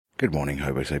Good morning,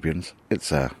 Homo sapiens.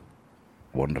 It's a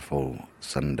wonderful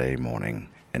Sunday morning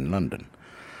in London.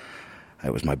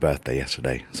 It was my birthday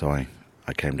yesterday, so I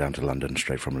came down to London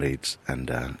straight from Leeds and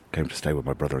came to stay with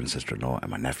my brother and sister-in-law and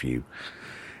my nephew,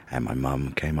 and my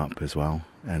mum came up as well,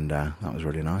 and that was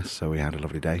really nice. So we had a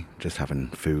lovely day, just having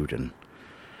food and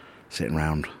sitting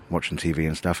around watching TV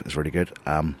and stuff. It's really good.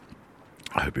 I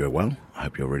hope you're well. I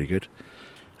hope you're really good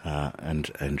and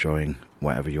enjoying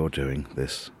whatever you're doing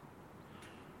this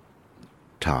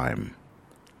time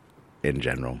in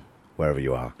general, wherever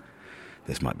you are.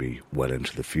 This might be well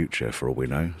into the future for all we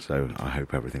know, so I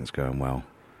hope everything's going well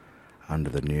under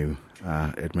the new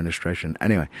administration.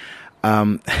 Anyway,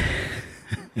 I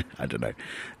don't know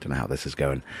how this is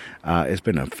going. It's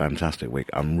been a fantastic week.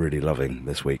 I'm really loving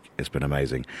this week. It's been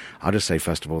amazing. I'll just say,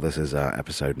 first of all, this is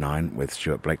episode 9 with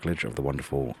Stuart Blakeledge of the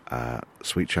wonderful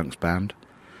Sweet Chunks Band.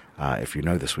 If you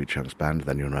know the Sweet Chunks Band,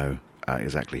 then you'll know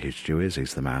exactly who Stu is.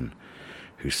 He's the man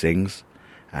who sings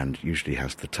and usually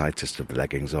has the tightest of the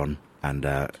leggings on and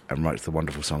writes the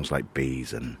wonderful songs like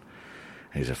Bees, and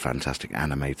he's a fantastic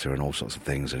animator and all sorts of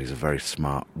things, and he's a very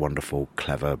smart, wonderful,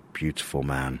 clever, beautiful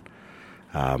man,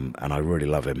 and I really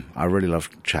love him. I really love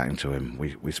chatting to him.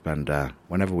 We spend,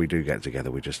 whenever we do get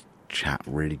together, we just chat,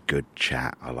 really good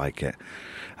chat. I like it.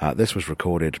 This was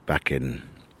recorded back in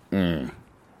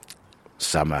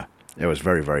summer. It was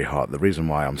very, very hot. The reason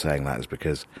why I'm saying that is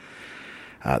because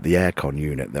the aircon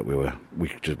unit that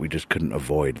we just couldn't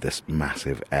avoid this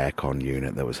massive aircon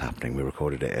unit that was happening. We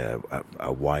recorded it at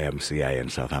a YMCA in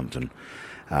Southampton,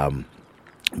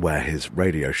 where his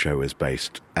radio show is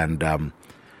based, and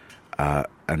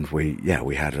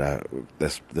we had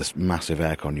this massive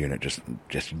aircon unit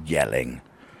just yelling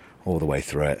all the way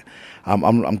through it.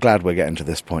 I'm glad we're getting to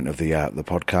this point of the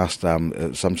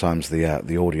podcast. Sometimes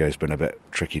the audio's been a bit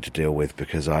tricky to deal with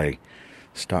because I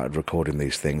started recording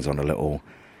these things on a little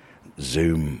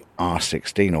Zoom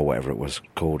R16 or whatever it was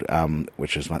called,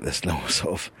 which was like this little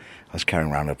sort of, I was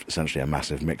carrying around essentially a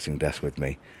massive mixing desk with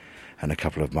me and a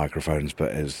couple of microphones,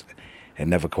 but it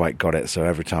never quite got it, so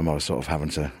every time I was sort of having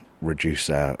to reduce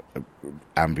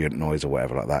ambient noise or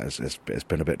whatever like that, it's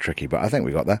been a bit tricky, but I think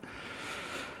we got there.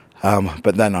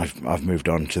 But then I've moved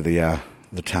on to the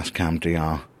Tascam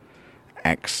DR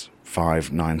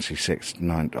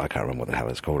X596, I can't remember what the hell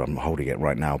it's called. I'm holding it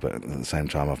right now, but at the same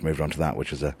time I've moved on to that,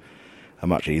 which is a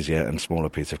much easier and smaller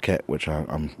piece of kit, which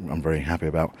I'm very happy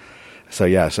about. So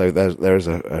yeah, so there is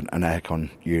an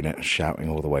aircon unit shouting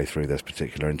all the way through this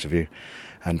particular interview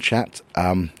and chat.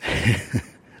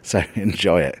 So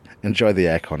enjoy it. Enjoy the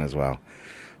aircon as well.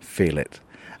 Feel it.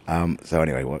 So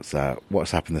anyway, what's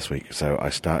happened this week? So I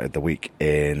started the week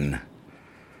in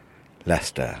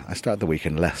Leicester.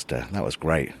 That was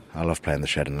great. I love playing the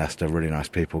Shed in Leicester. Really nice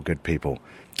people, good people.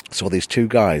 Saw these two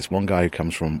guys. One guy who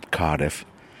comes from Cardiff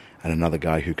and another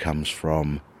guy who comes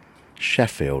from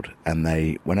Sheffield. And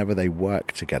whenever they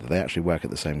work together, they actually work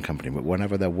at the same company, but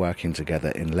whenever they're working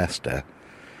together in Leicester,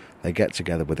 they get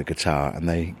together with a guitar and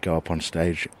they go up on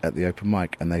stage at the open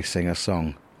mic and they sing a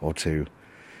song or two.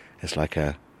 It's like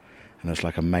a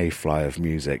mayfly of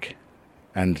music.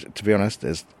 And to be honest,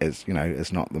 it's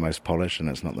not the most polished and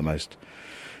it's not the most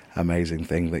amazing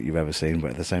thing that you've ever seen, but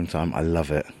at the same time, I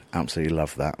love it. Absolutely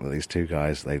love that. These two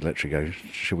guys, they literally go,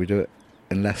 should we do it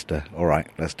in Leicester? All right,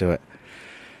 let's do it.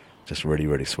 Just really,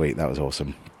 really sweet. That was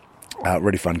awesome.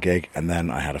 Really fun gig. And then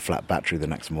I had a flat battery the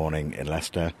next morning in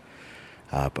Leicester,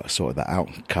 but I sorted that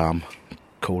out. Calm,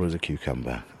 cool as a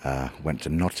cucumber. Went to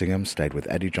Nottingham, stayed with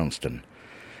Eddie Johnston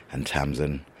and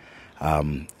Tamsin,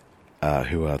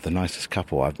 who are the nicest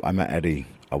couple. I met Eddie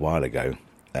a while ago,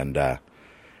 and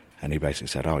he basically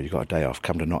said, "Oh, you got a day off?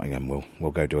 Come to Nottingham.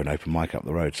 We'll go do an open mic up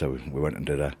the road." So we went and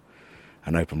did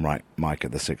an open mic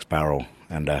at the Six Barrel,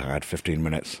 and I had 15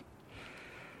 minutes.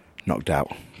 Knocked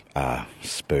out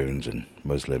spoons and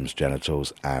Muslims'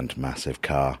 genitals and massive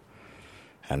car,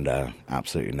 and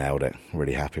absolutely nailed it.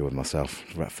 Really happy with myself.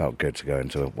 It felt good to go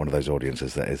into one of those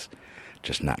audiences that is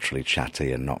just naturally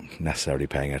chatty and not necessarily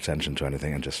paying attention to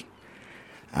anything, and just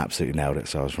absolutely nailed it.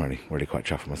 So I was really, really quite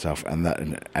chuffed with myself.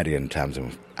 And Eddie and Tamsin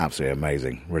were absolutely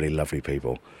amazing, really lovely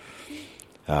people.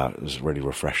 It was really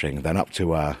refreshing. Then up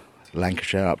to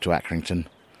Lancashire, up to Accrington,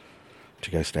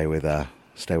 to go stay with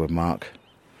Mark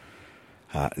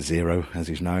Zero, as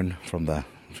he's known he's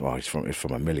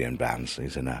from a million bands.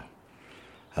 He's in a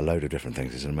load of different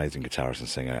things. He's an amazing guitarist and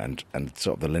singer, and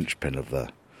sort of the linchpin of the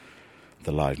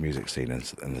live music scene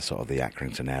in the sort of the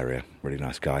Accrington area. Really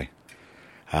nice guy.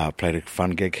 Played a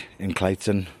fun gig in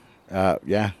Clayton.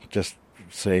 Just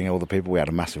seeing all the people. We had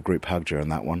a massive group hug during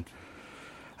that one.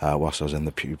 Whilst I was in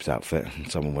the pubes outfit, and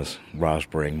someone was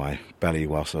raspberrying my belly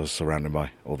whilst I was surrounded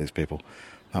by all these people.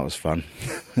 That was fun.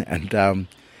 And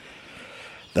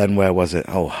then where was it?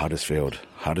 Oh, Huddersfield,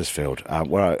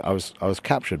 where I was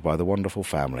captured by the wonderful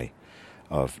family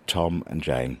of Tom and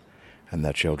Jane and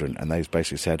their children, and they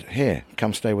basically said, "Here,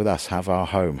 come stay with us, have our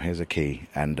home, here's a key."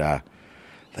 And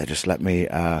they just let me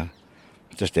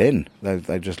just in.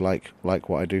 They just like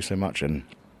what I do so much, and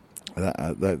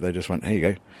they just went, "Here you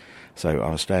go." So I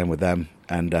was staying with them,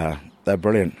 and they're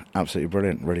brilliant, absolutely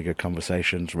brilliant, really good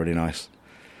conversations, really nice,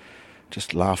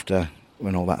 just laughter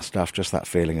and all that stuff, just that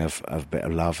feeling of a bit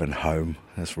of love and home.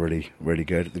 That's really, really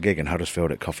good. The gig in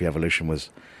Huddersfield at Coffee Evolution was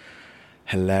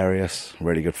hilarious,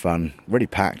 really good fun, really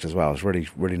packed as well. It was really,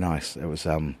 really nice. It was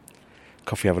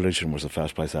Coffee Evolution was the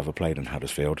first place I ever played in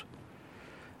Huddersfield,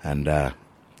 and yeah,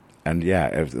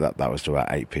 that was to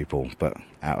about 8 people. But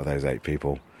out of those 8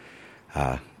 people,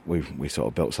 we sort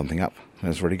of built something up. It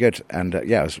was really good, and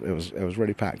yeah, it was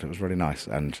really packed. It was really nice,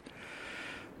 and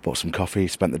bought some coffee.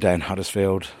 Spent the day in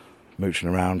Huddersfield, mooching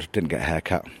around. Didn't get a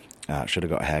haircut. Should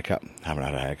have got a haircut. Haven't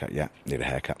had a haircut yet. Need a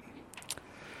haircut.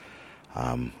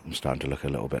 I'm starting to look a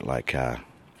little bit like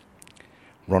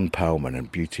Ron Perlman in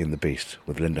Beauty and the Beast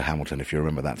with Linda Hamilton, if you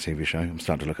remember that TV show. I'm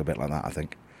starting to look a bit like that, I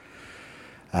think.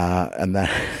 And then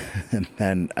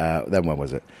when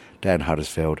was it? Day in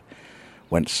Huddersfield.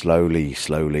 Went slowly,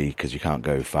 because you can't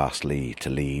go fastly to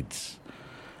Leeds.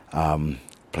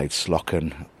 Played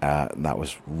Slocken. That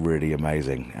was really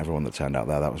amazing. Everyone that turned out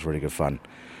there, that was really good fun.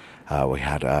 We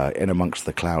had In Amongst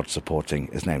the Clouds supporting.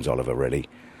 His name's Oliver, really.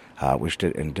 Which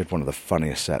did one of the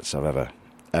funniest sets I've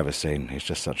ever seen. He's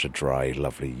just such a dry,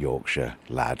 lovely Yorkshire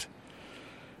lad,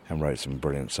 and wrote some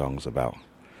brilliant songs about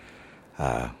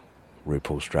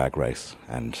RuPaul's Drag Race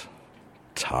and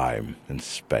time and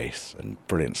space and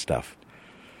brilliant stuff.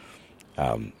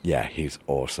 Yeah, he's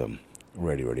awesome,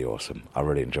 really, really awesome. I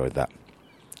really enjoyed that.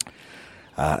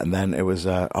 And then it was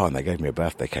and they gave me a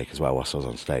birthday cake as well whilst I was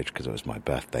on stage, because it was my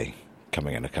birthday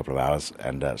coming in a couple of hours,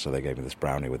 and so they gave me this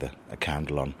brownie with a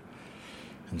candle on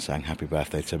and sang happy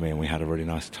birthday to me, and we had a really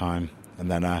nice time.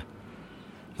 And then I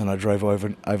drove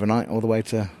overnight all the way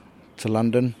to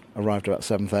London, arrived about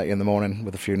 7:30 in the morning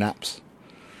with a few naps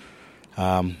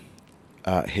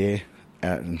here,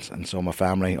 and saw my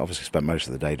family. Obviously spent most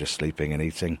of the day just sleeping and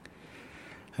eating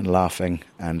and laughing,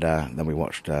 and then we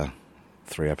watched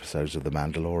 3 episodes of The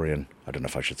Mandalorian. I don't know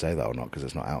if I should say that or not, because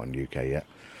it's not out in the UK yet,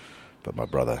 but my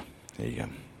brother, he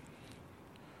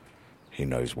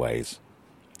knows ways.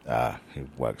 He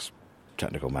works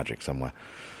technical magic somewhere.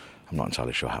 I'm not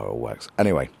entirely sure how it all works.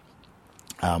 Anyway,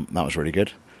 that was really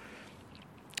good.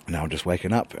 Now I'm just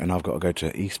waking up, and I've got to go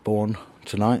to Eastbourne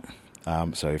tonight.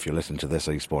 So if you're listening to this,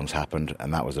 Eastbourne's happened,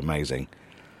 and that was amazing.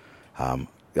 I'm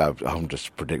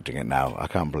just predicting it now. I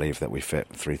can't believe that we fit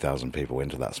 3,000 people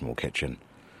into that small kitchen.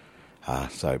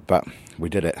 But we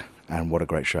did it, and what a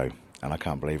great show. And I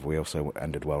can't believe we also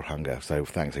ended World Hunger. So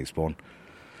thanks, Eastbourne.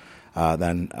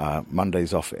 Then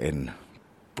Monday's off in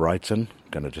Brighton.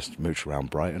 Going to just mooch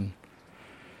around Brighton.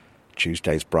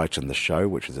 Tuesday's Brighton the show,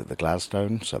 which is at the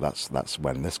Gladstone. So that's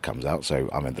when this comes out. So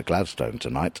I'm at the Gladstone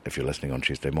tonight, if you're listening on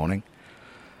Tuesday morning.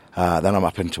 Then I'm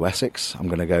up into Essex. I'm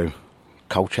going to go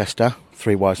Colchester,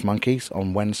 Three Wise Monkeys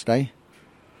on Wednesday.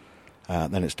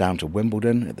 Then it's down to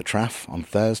Wimbledon at the Traff on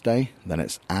Thursday. Then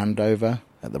it's Andover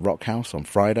at the Rock House on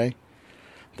Friday.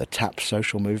 The Tap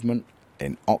Social Movement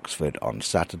in Oxford on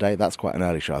Saturday. That's quite an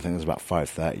early show. I think it's about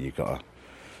 5:30.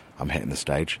 I'm hitting the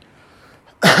stage.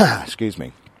 Excuse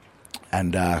me.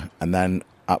 And then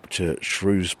up to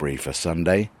Shrewsbury for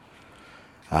Sunday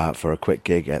for a quick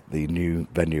gig at the new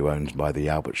venue owned by the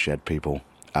Albert Shed people,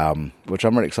 which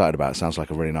I'm really excited about. It sounds like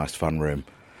a really nice, fun room,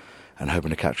 and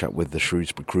hoping to catch up with the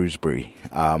Shrewsbury,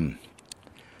 the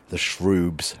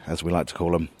Shroobs, as we like to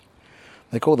call them.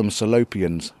 They call them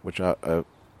Salopians, which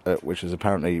is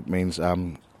apparently means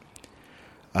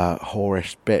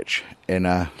whorish bitch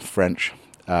in French.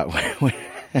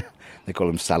 They call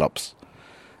them salops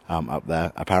up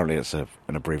there. Apparently it's an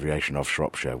abbreviation of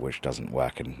Shropshire, which doesn't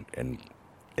work in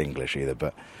English either.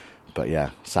 But yeah,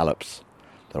 salops.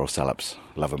 They're all salops.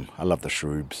 Love them. I love the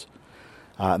Shroobs.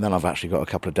 And then I've actually got a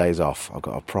couple of days off. I've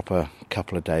got a proper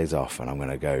couple of days off, and I'm going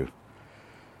to go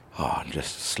and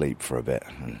just sleep for a bit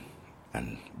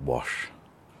and wash,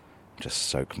 just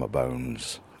soak my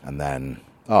bones, and then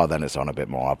it's on a bit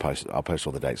more. I'll post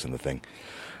all the dates in the thing.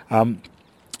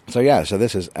 So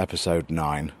this is episode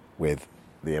 9 with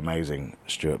the amazing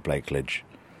Stuart Blakeledge,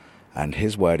 and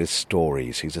his word is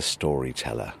stories. He's a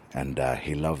storyteller, and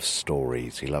he loves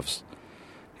stories. He loves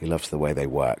the way they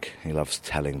work. He loves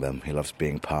telling them. He loves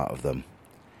being part of them.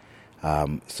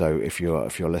 So if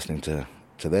you're listening to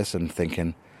this and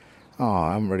thinking, Oh,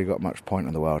 I haven't really got much point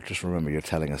in the world. Just remember you're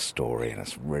telling a story, and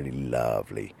it's really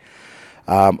lovely.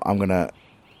 I'm going to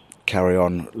carry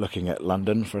on looking at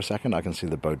London for a second. I can see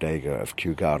the bodega of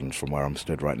Kew Gardens from where I'm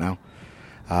stood right now,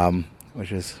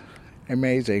 which is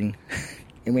amazing.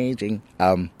 Amazing.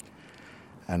 And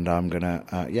I'm going to,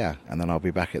 and then I'll be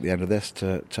back at the end of this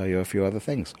to tell you a few other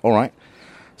things. All right.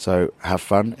 So have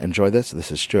fun. Enjoy this.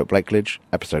 This is Stuart Blakeledge,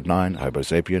 episode 9, Homo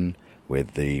Sapien,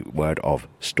 with the word of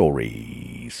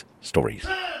stories. Stories.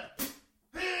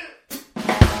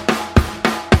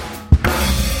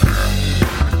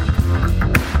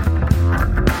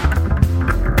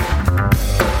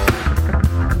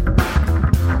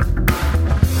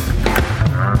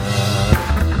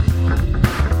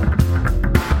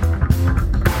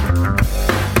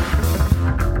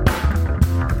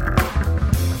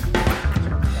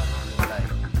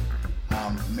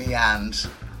 Me and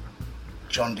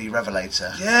John D.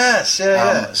 Revelator. Yes,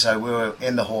 yeah. So we were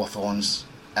in the Hawthorns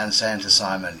and saying to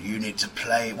Simon, you need to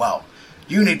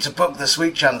book the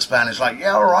Sweet Chunks band. It's like,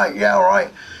 yeah, all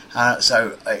right.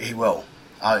 So he will.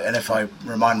 And if I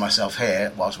remind myself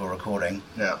here, whilst we're recording,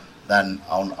 then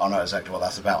I'll know exactly what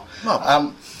that's about.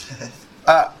 Oh.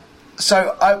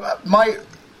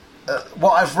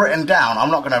 What I've written down,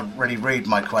 I'm not going to really read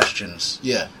my questions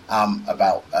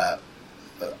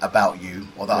about you,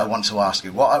 or that I want to ask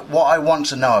you. What I want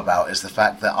to know about is the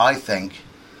fact that I think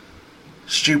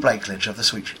Stu Blakeledge of the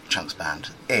Sweet Chunks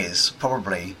Band is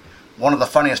probably one of the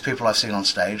funniest people I've seen on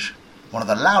stage, one of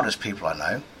the loudest people I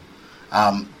know,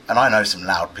 and I know some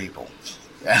loud people,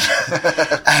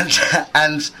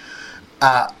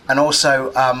 and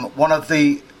also one of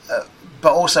the,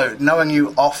 but also knowing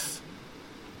you off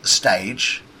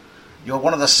stage, you're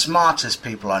one of the smartest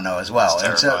people I know as well.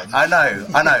 I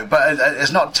know, but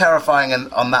it's not terrifying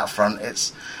on that front.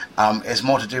 It's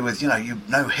more to do with, you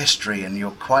know history, and you're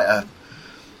quite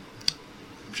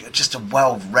just a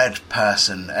well-read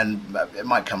person, and it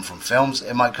might come from films,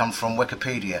 it might come from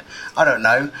Wikipedia, I don't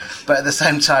know, but at the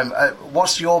same time,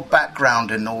 what's your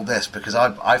background in all this? Because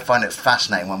I find it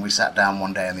fascinating when we sat down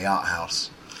one day in the art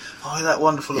house. Oh, that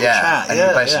wonderful little chat. And you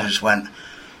basically just went,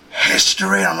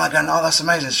 history, and I'm like, oh, that's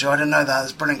amazing, Stu. I didn't know that.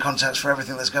 There's brilliant context for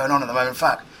everything that's going on at the moment.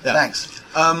 Fuck. Yeah. Thanks.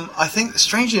 I think,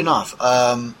 strangely enough,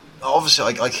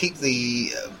 obviously I keep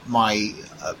my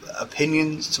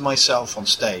opinions to myself on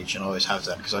stage, and I always have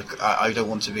done, because I don't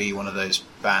want to be one of those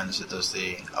bands that does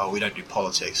we don't do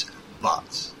politics,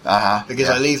 but because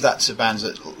I leave that to bands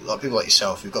that, like people like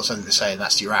yourself, who've got something to say, and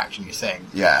that's your act and your thing.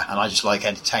 Yeah. And I just like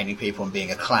entertaining people and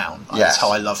being a clown. That's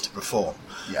how I love to perform.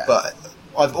 Yeah. But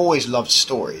I've always loved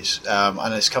stories,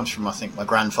 and this comes from, I think, my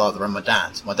grandfather and my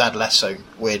dad. My dad less so,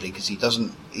 weirdly, because he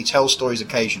tells stories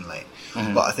occasionally,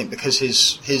 but I think because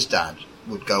his dad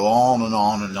would go on and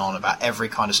on and on about every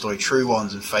kind of story, true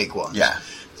ones and fake ones,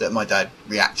 that my dad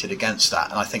reacted against that,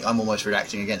 and I think I'm almost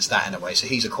reacting against that in a way. So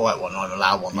he's a quiet one, and I'm a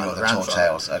loud one, like my grandfather.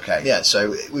 Tales, okay. Yeah,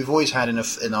 so we've always had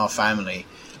in our family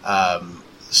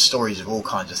stories of all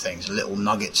kinds of things, little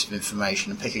nuggets of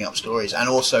information, and picking up stories, and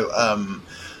also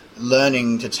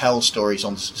learning to tell stories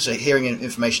so hearing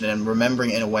information and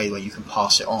remembering it in a way where you can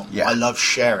pass it on. I love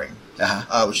sharing,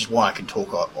 which is why I can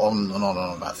talk on and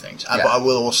on about things. But I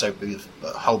will also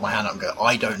hold my hand up and go,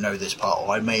 I don't know this part,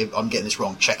 or I'm getting this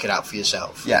wrong, check it out for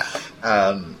yourself.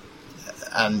 And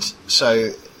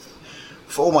so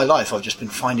for all my life I've just been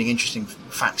finding interesting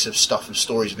facts of stuff and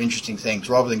stories of interesting things,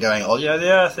 rather than going,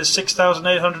 the Earth is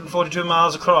 6,842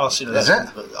 miles across. Is it?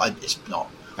 It's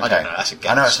not. Okay. I don't know, that's a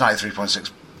guess. I know it's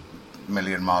 93.6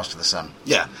 million miles to the sun.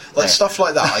 Stuff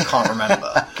like that I can't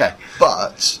remember. Okay.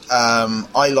 But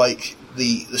I like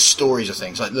the stories of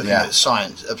things, like looking at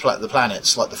science, the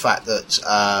planets, like the fact that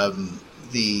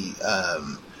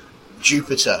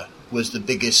Jupiter was the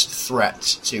biggest threat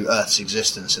to Earth's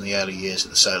existence in the early years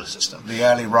of the solar system. The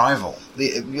early rival.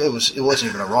 It wasn't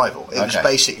even a rival. It was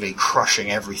basically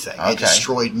crushing everything. It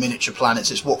destroyed miniature planets.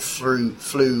 It's what flew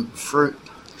through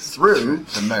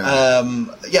the moon.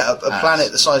 A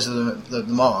planet the size of the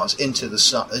Mars into the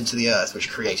sun, into the Earth, which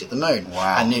created the moon,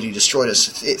 and nearly destroyed us.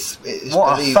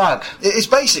 What a thug! It's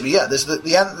basically There's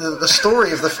the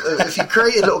story of if you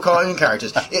created little cartoon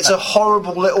characters, it's a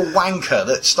horrible little wanker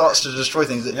that starts to destroy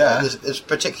things. It's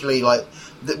particularly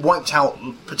that wiped out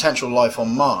potential life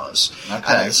on Mars, and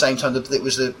at the same time it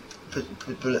was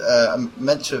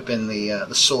meant to have been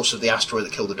the source of the asteroid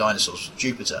that killed the dinosaurs,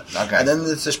 Jupiter. And then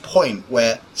there's this point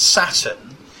where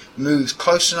Saturn moves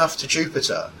close enough to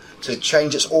Jupiter to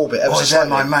change its orbit ever so they're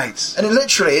slightly. my mates. And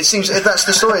it seems that's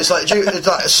the story. It's like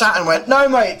Saturn went, no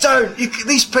mate, don't.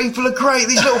 These people are great.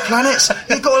 These little planets,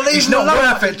 you've got to leave He's them not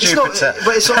alone. worth it, Jupiter.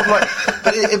 But it's sort of like,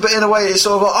 but in a way, it's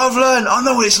sort of like, I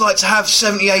know what it's like to have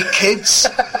 78 kids.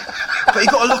 But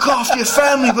you've got to look after your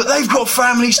family, but they've got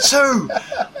families too.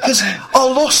 Because I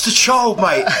lost a child,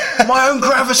 mate. My own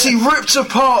gravity ripped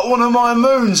apart one of my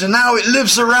moons, and now it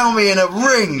lives around me in a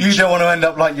ring. You don't want to end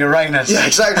up like Uranus. Yeah,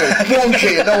 exactly.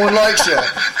 Wonky, and no one likes you.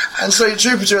 And so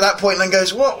Jupiter at that point then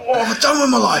goes, what have I done with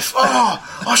my life?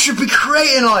 Oh, I should be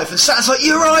creating life. And Saturn's like,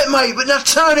 you're right, mate, but now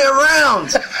turn it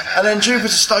around. And then Jupiter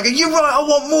started going, you're right, I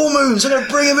want more moons, I'm going to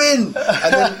bring them in.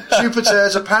 And then Jupiter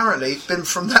has apparently been,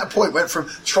 from that point, went from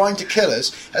trying to kill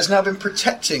us, has now been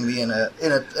protecting the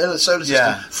inner solar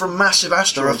system from massive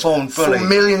asteroids for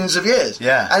millions of years.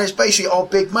 Yeah. And it's basically our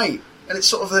big mate. And it's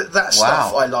sort of that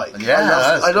stuff I like.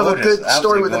 Yeah, I love a good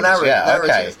story with a narrative. Yeah,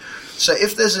 okay. So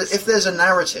if there's a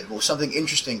narrative or something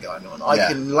interesting going on, I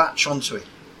can latch onto it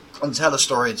and tell a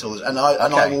story until and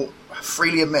I will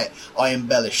freely admit I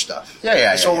embellish stuff.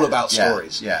 It's all about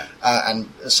stories. And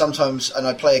sometimes, and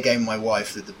I play a game with my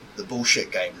wife, the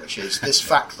bullshit game, which is this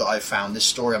fact that I found, this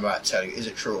story I'm about to tell you, is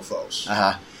it true or false?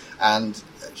 And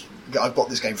I've got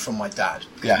this game from my dad.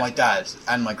 Because my dad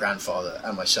and my grandfather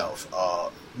and myself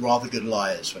are rather good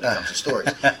liars when it comes to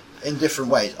stories. In different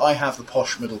ways. I have the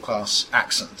posh middle class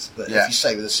accent that if you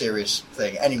say with a serious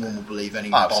thing, anyone will believe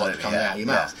any bollock coming out of your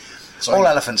mouth. So all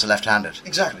elephants are left-handed.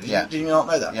 Exactly. Did you not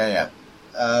know that? Yeah.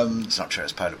 It's not true.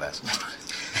 It's polar bears.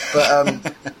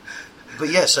 But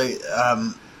yeah. So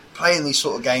playing these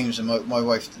sort of games, and my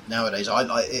wife nowadays,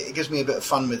 it gives me a bit of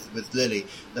fun with Lily.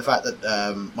 The fact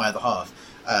that my other half,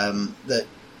 that.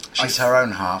 She's her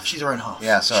own half. She's her own half.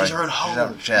 Yeah, sorry. She's her own whole. My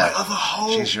other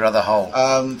whole. She's your other whole.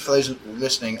 For those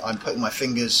listening, I'm putting my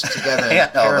fingers together in a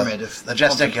pyramid of the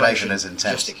gesticulation is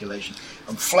intense. Gesticulation.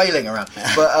 I'm flailing around.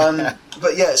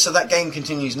 But yeah, so that game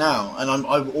continues now, and I'm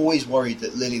always worried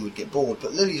that Lily would get bored.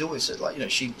 But Lily's always said, like,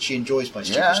 she enjoys my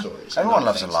stupid stories. Everyone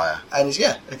loves a liar. And it's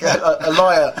a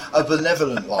liar, a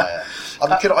benevolent liar.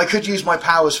 I could use my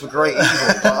powers for great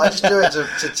evil, but I just do it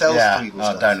to tell people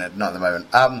stuff. Don't, not at the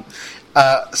moment.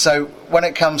 So when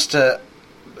it comes to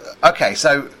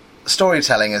so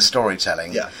storytelling is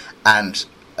storytelling, and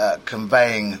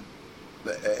conveying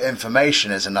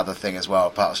information is another thing as well,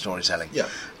 part of storytelling.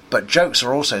 But jokes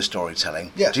are also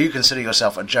storytelling. Do you consider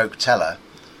yourself a joke teller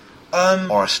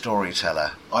or a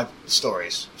storyteller?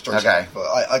 Stories. Okay. But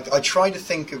I try to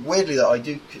think weirdly that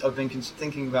I've been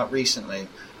thinking about recently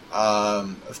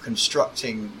of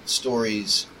constructing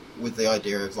stories with the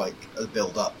idea of like the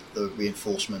build-up, the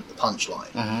reinforcement, the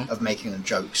punchline of making them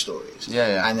joke stories.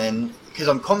 And then, because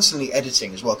I'm constantly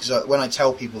editing as well, because when I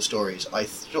tell people stories, I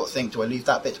sort of think, do I leave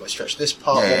that bit? Do I stretch this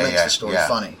part? What makes the story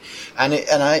funny? And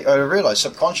I realise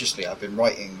subconsciously I've been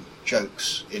writing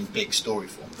jokes in big story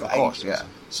form for ages.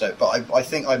 So, but I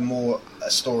think I'm more a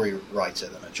story writer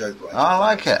than a joke writer. I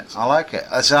like it. So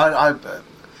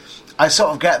I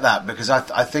sort of get that, because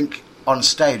I think on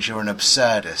stage you're an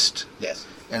absurdist. Yes.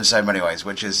 In so many ways,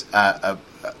 which is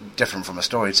different from a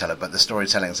storyteller, but the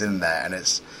storytelling's in there, and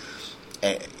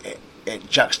it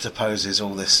juxtaposes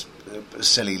all this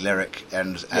silly lyric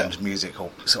and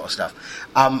musical sort of stuff.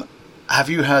 Have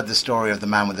you heard the story of the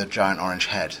man with the giant orange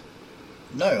head?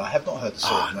 No, I have not heard the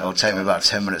story. It'll take me about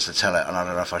 10 minutes to tell it, and I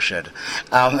don't know if I should.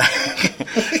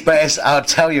 But I'll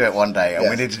tell you it one day, and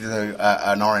we need to do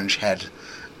an orange head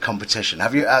competition.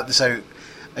 Have you?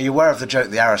 Are you aware of the joke,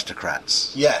 The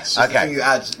Aristocrats? Yes. Okay. You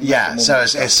add so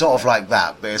it's sort of like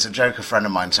that, but it's a joke a friend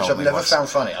of mine told me. Which I've never found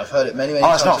funny. I've heard it many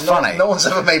times. It's not funny. No one's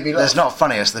ever made me laugh. It's not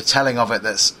funny. It's the telling of it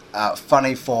that's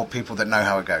funny for people that know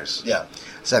how it goes. Yeah.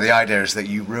 So the idea is that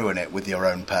you ruin it with your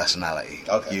own personality.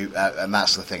 Okay. And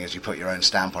that's the thing, is you put your own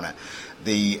stamp on it.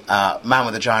 The man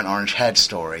with the giant orange head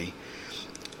story.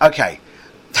 Okay.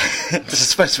 This is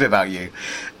supposed to be about you,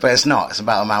 but it's not. It's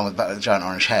about a man with a giant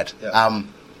orange head. Yeah.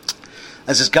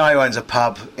 There's this guy who owns a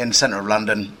pub in the centre of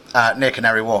London, near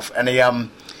Canary Wharf, and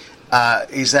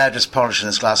he's there just polishing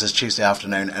his glasses Tuesday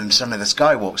afternoon, and suddenly this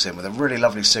guy walks in with a really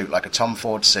lovely suit, like a Tom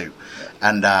Ford suit,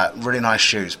 and really nice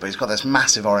shoes, but he's got this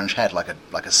massive orange head, like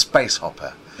a space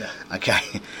hopper. Yeah. Okay,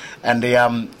 and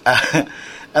and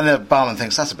the barman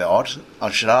thinks that's a bit odd. I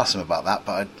should ask him about that,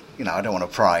 but I don't want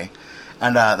to pry.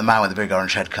 And the man with the big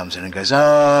orange head comes in and goes,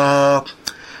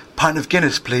 pint of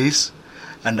Guinness, please.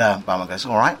 And barman goes,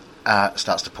 all right.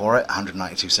 Starts to pour it.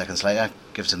 192 seconds later,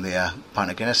 gives him the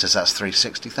pint of Guinness. Says, that's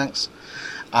 $3.60, thanks.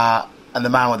 And the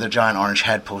man with the giant orange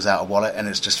head pulls out a wallet, and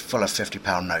it's just full of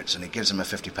 £50 notes. And he gives him a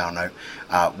 £50 note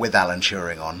with Alan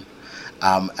Turing on,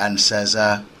 and says,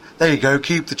 there you go,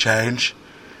 keep the change.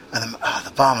 And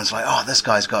the barman's like, "Oh, this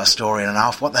guy's got a story and a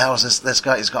half. What the hell is this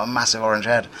guy? He's got a massive orange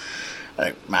head."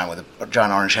 A man with a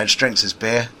giant orange head drinks his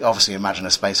beer. Obviously, imagine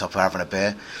a space opera having a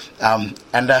beer, and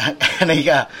he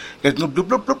goes bloop, bloop,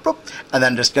 bloop, bloop, bloop, and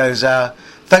then just goes,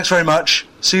 "Thanks very much.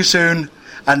 See you soon."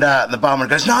 And the barman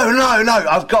goes, "No,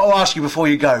 I've got to ask you before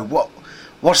you go.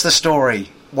 What's the story?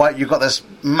 Why you've got this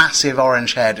massive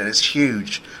orange head and it's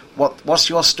huge? What's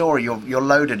your story? You're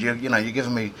loaded. You're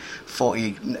giving me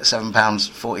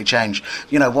 £47.40 change.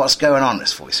 What's going on?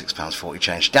 It's £46.40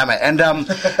 change. Damn it! And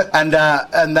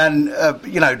then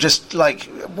just like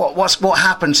what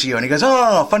happened to you? And he goes,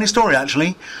 "Oh, funny story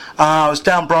actually. I was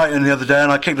down Brighton the other day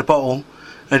and I kicked a bottle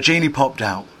and a genie popped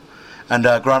out and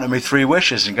granted me 3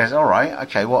 wishes." And he goes, "All right,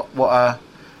 okay.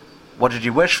 What did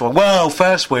you wish for?" "Well,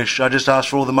 first wish, I just asked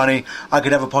for all the money I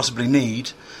could ever possibly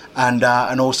need. And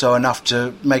also enough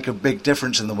to make a big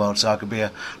difference in the world, so I could be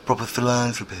a proper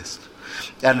philanthropist."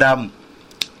 And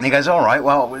he goes, "All right,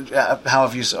 well, how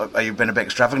have you? Have you been a bit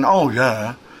extravagant?" "Oh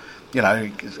yeah,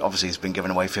 obviously he's been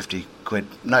giving away 50 quid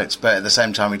notes, but at the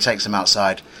same time he takes him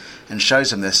outside and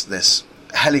shows him this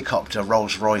helicopter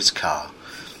Rolls Royce car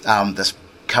that's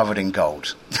covered in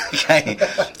gold." Okay,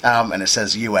 and it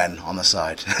says UN on the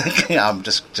side.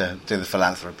 Just to do the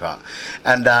philanthropy part,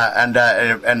 and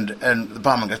the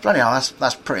barman goes, "Bloody hell,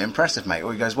 that's pretty impressive, mate."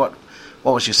 Or he goes, "What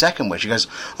was your second wish?" He goes,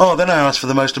 "Oh, then I asked for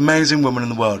the most amazing woman in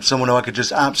the world, someone who I could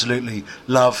just absolutely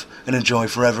love and enjoy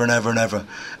forever and ever and ever,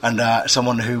 and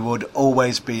someone who would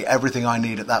always be everything I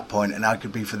need at that point, and I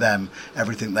could be for them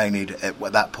everything they need at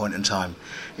that point in time."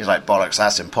 He's like, "Bollocks,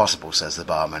 that's impossible," says the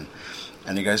barman.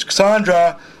 And he goes,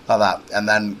 "Cassandra," like that. And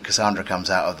then Cassandra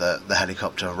comes out of the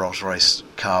helicopter Rolls-Royce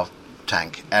car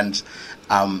tank. And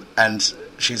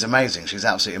she's amazing. She's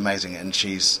absolutely amazing. And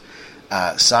she's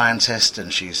a scientist,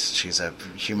 and she's a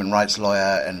human rights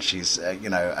lawyer, and she's,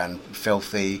 and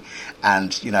filthy,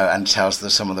 and tells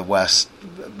some of the worst,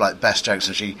 like, best jokes.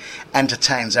 And she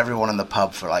entertains everyone in the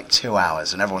pub for like 2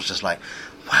 hours. And everyone's just like,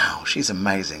 "Wow, she's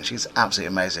amazing. She's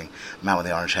absolutely amazing." The man with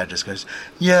the orange head just goes,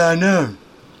 "Yeah, I know."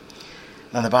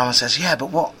 And the barman says, "Yeah, but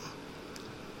what?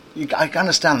 I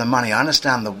understand the money, I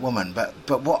understand the woman, but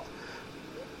what?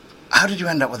 How did you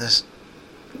end up with this?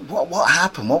 What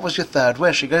happened? What was your third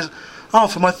wish?" He goes, "Oh,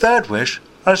 for my third wish,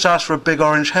 I just asked for a big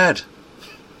orange head."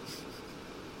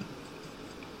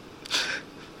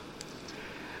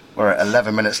 We're at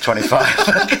 11 minutes 25.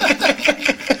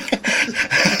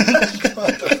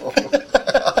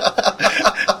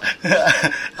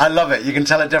 I love it. You can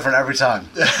tell it different every time,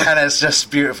 and it's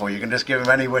just beautiful. You can just give him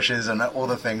any wishes and all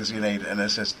the things you need, and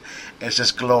it's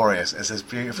just glorious. It's this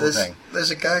beautiful thing.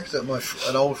 There's a gag that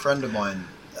an old friend of mine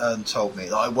told me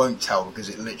that I won't tell because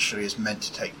it literally is meant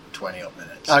to take 20 odd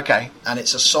minutes. Okay. And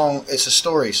it's a story,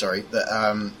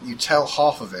 that you tell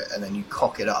half of it and then you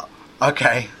cock it up.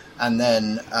 Okay. And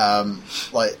then and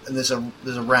there's a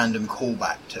random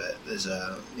callback to it. There's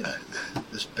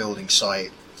this building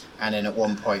site, and then at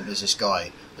one point there's this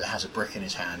guy that has a brick in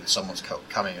his hand, and someone's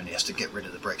coming and he has to get rid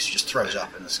of the bricks. He just throws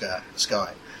up in the sky.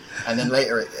 And then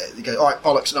later you go, "All right,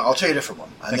 bollocks, no, I'll tell you a different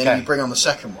one." And then you bring on the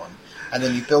second one, and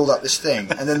then you build up this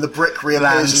thing, and then the brick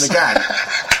reappears in the gang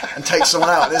and takes someone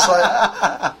out. And it's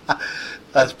like...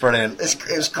 That's brilliant. It's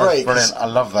great. That's brilliant. I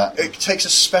love that. It takes a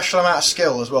special amount of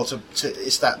skill as well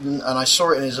it's that, and I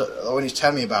saw it in when he was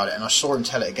telling me about it, and I saw him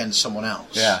tell it again to someone else.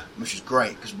 Yeah. Which is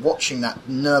great, because watching that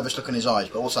nervous look in his eyes,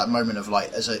 but also that moment of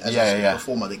like as a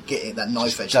performer, that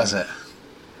knife edge does it.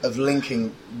 Of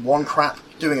linking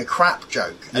doing a crap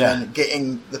joke, and then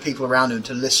getting the people around him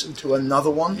to listen to another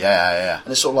one. Yeah.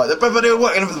 And it's sort of like, but they were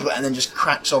working, and then just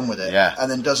cracks on with it. Yeah. And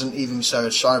then doesn't even show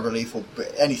a sign of relief or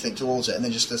anything towards it, and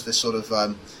then just does this sort of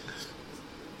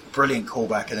brilliant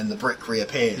callback, and then the brick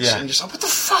reappears. Yeah. And you're just like, what the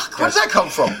fuck? Where did that come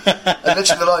from? And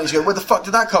literally the line is going, where the fuck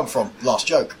did that come from? Last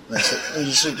joke. And that's it. And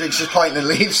he just drinks his pint and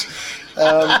leaves.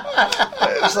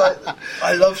 It was like,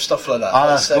 I love stuff like that. Oh,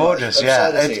 that's gorgeous.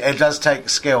 It does take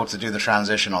skill to do the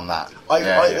transition on that.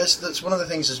 That's one of the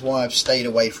things is why I've stayed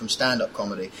away from stand-up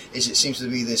comedy. Is it seems to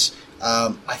be this,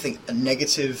 I think, a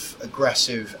negative,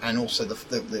 aggressive, and also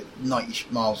the 90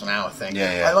 miles an hour thing.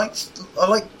 I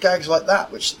like gags like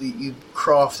that, which you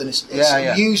craft, and it's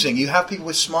amusing. You have people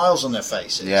with smiles on their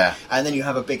faces, and then you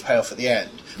have a big payoff at the end.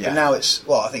 Yeah. But now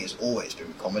I think it's always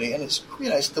been comedy, and it's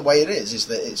it's the way it is. Is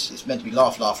that it's meant to be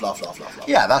laugh.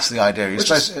 Yeah, that's the idea. You're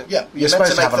supposed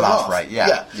to have a laugh rate.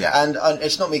 Yeah. And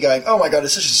it's not me going, oh my god,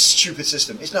 it's such a stupid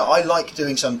system. It's not. I like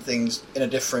doing some things in a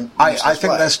different. I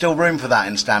think there's still room for that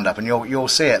in stand-up, and you'll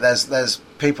see it. There's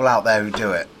people out there who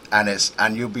do it,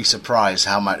 and you'll be surprised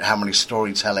how many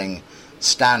storytelling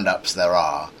stand-ups there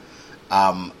are,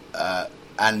 and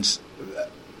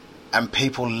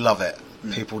people love it.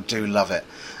 People do love it.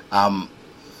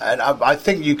 And I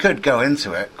think you could go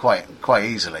into it quite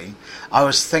easily. I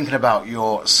was thinking about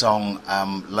your song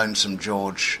 "Lonesome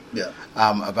George,"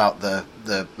 about the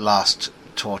last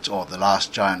the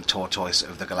last giant tortoise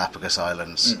of the Galapagos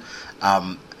Islands,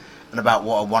 and about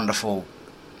what a wonderful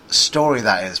story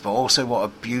that is, but also what a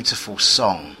beautiful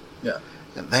song. Yeah,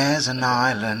 there's an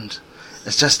island.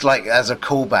 It's just like as a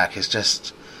callback. It's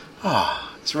just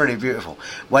it's really beautiful.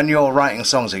 When you're writing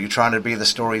songs, are you trying to be the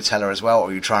storyteller as well, or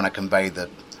are you trying to convey the?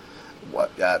 Or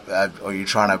are you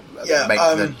trying to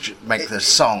make the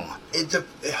song?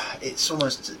 It's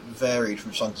almost varied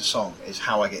from song to song. Is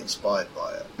how I get inspired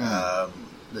by it.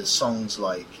 There's songs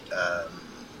like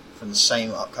from the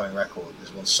same upcoming record.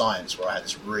 There's one, Science, where I had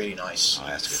this really nice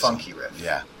funky riff.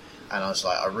 Yeah. And I was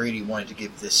like, I really wanted to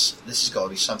give this. This has got to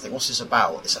be something. What's this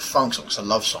about? It's a funk song. It's a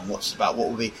love song. What's it about? What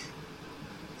would be?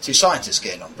 Two scientists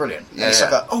getting on, brilliant. Yeah, and it's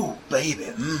like, oh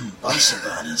baby, Bunsen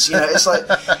burners. It's like,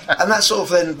 and that sort of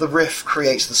then the riff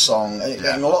creates the song. And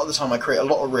a lot of the time, I create a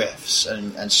lot of riffs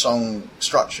and song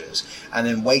structures, and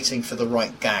then waiting for the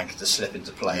right gag to slip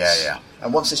into place. Yeah.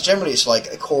 And once it's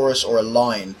like a chorus or a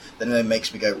line, then it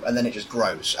makes me go, and then it just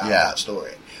grows out of that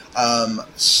story.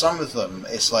 Some of them,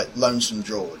 it's like Lonesome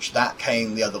George. That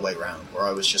came the other way round, where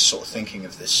I was just sort of thinking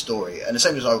of this story, and the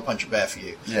same as I Would Punch a Bear for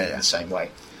You, in the same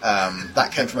way.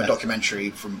 That came from a documentary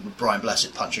from Brian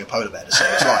Blessed punching a polar bear to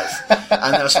save its life,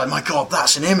 and then I was like, my God,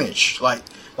 that's an image. Like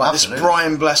this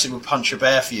Brian Blessed would punch a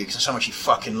bear for you because that's how much he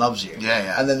fucking loves you.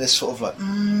 And then this sort of like,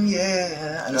 and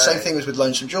the same thing was with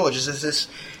Lonesome George. Is this?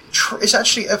 It's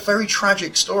actually a very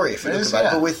tragic story if you look about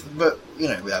it, but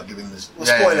without giving the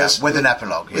spoilers, with an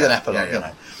epilogue,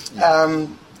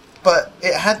 but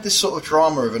it had this sort of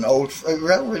drama of an old,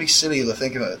 really silly to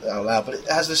think about it out loud, but it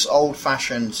has this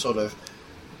old-fashioned sort of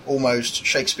almost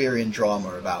Shakespearean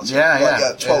drama about it, like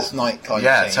a Twelfth Night kind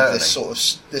of thing. Totally. This sort of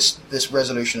this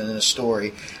resolution in a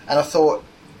story, and I thought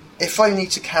if I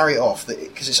need to carry it off,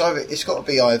 because it's got to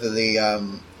be either the.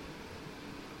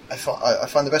 I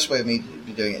find the best way of me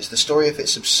doing it is the story, if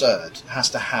it's absurd, has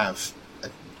to have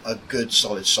a good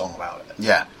solid song about it.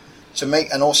 Yeah.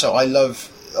 And also I love,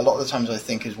 a lot of the times I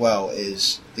think as well,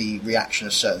 is the reaction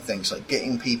of certain things, like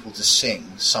getting people to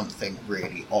sing something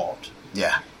really odd.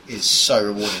 Yeah. Is so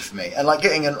rewarding for me. And like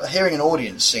hearing an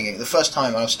audience singing, the first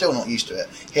time, I was still not used to it,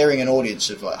 hearing an audience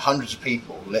of like hundreds of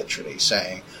people literally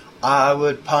saying, I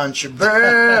would punch a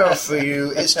bear for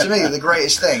you. It's to me the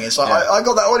greatest thing. It's like I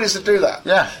got that audience to do that.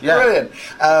 Yeah. Brilliant.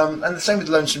 And the same with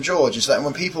Lonesome George is that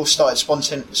when people started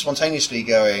spontaneously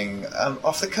going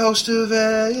off the coast of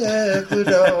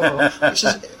Ecuador, which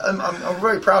is I'm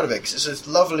very proud of it because it's a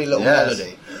lovely little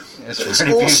melody. It's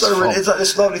really beautiful. It's like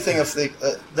this lovely thing of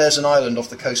there's an island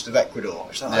off the coast of Ecuador.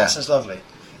 Which that sounds lovely.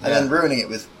 And then ruining it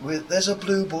with there's a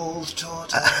blue-balled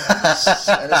tortoise.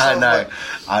 And I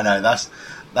know.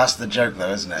 That's the joke,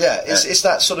 though, isn't it? Yeah, it's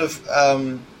that sort of.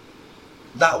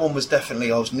 That one was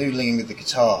definitely, I was noodling with the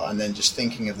guitar and then just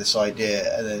thinking of this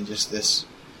idea, and then just this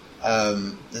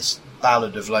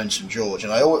ballad of Lonesome George.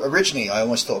 And I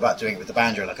almost thought about doing it with the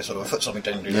banjo, like a sort of a foot something.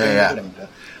 Oh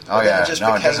yeah, it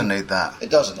doesn't need that. It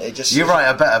doesn't. It just. You write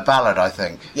a better ballad, I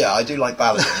think. Yeah, I do like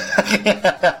ballads.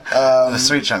 The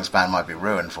Sweet Chunks band might be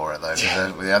ruined for it though.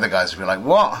 The other guys would be like,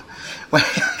 "What?"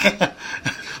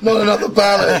 Not another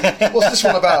ballad. What's this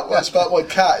one about? Well, it's about my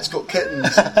cat. It's got kittens.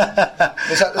 Is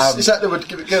that they would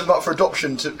give them up for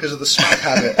adoption because of the smack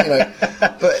habit?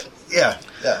 But yeah.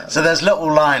 So there's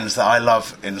little lines that I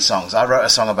love in songs. I wrote a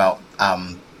song about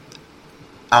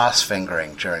ass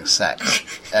fingering during sex,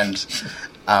 and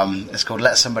it's called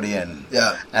 "Let Somebody In."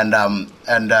 Yeah. But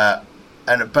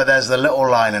there's the little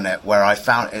line in it where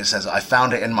it says, "I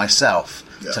found it in myself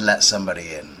to let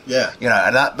somebody in." Yeah.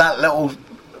 And that little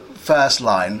first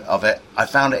line of it, I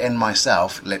found it in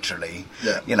myself, literally.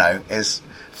 Yeah. Is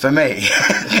for me.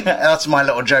 That's my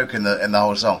little joke in the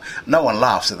whole song. No one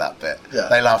laughs at that bit. Yeah.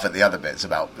 They laugh at the other bits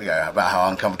about how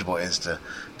uncomfortable it is to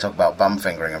talk about bum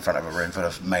fingering in front of a room full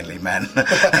of mainly men.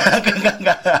 But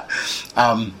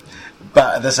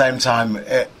at the same time,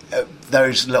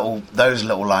 those little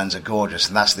lines are gorgeous,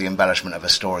 and that's the embellishment of a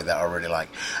story that I really like.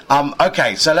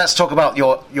 Okay, so let's talk about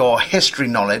your history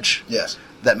knowledge. Yes.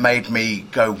 That made me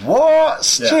go, what?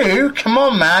 Stu, come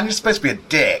on, man, you're supposed to be a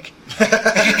dick.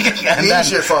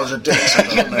 Easier if I was a dick.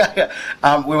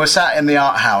 We were sat in the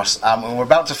art house, and we were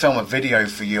about to film a video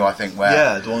for you, I think,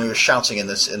 where... the one we were shouting in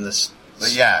this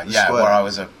square. Where I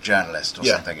was a journalist or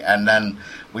something. And then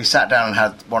we sat down and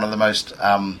had one of the most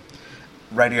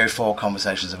Radio 4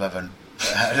 conversations I've ever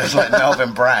had. It was like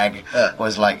Melvin Bragg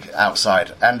was like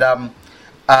outside. And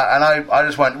I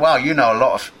just went, wow, you know a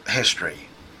lot of history.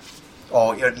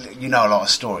 or you know a lot of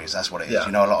stories. That's what it is. Yeah.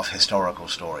 You know a lot of historical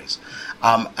stories.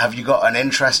 Have you got an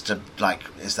interest to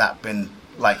Has that been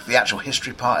the actual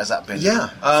history part? Has that been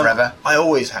forever? I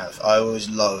always have. I always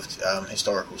loved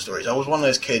historical stories. I was one of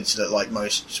those kids that, like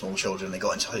most small children, they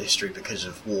got into history because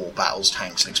of war, battles,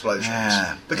 tanks, and explosions.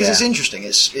 Yeah, because it's interesting.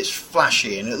 It's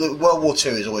flashy, and World War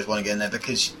II is always one to get in there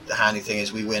because the handy thing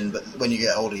is we win. But when you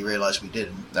get older, you realise we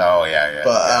didn't. Oh yeah.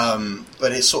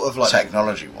 But it's sort of like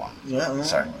technology one. Yeah.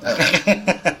 Sorry.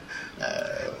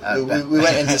 We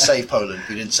went in to save Poland.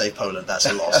 We didn't save Poland. That's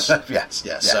a loss. Yes.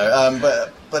 Yeah. Yeah. So,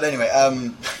 but anyway,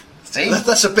 See?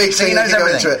 that's a big thing. He knows to go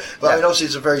everything. into it. But I mean, obviously,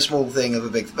 it's a very small thing of a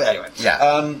big. But anyway.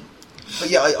 Yeah. But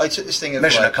yeah, I took this thing of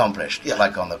Mission accomplished. Yeah.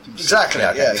 Like on the Exactly.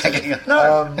 Yeah. Okay.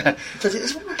 No. Get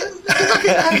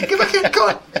back in.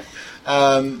 Come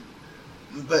on.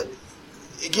 But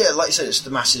yeah, like you said, it's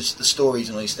the stories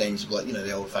and these things, like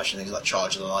the old-fashioned things like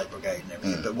Charge of the Light Brigade and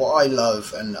everything. But what I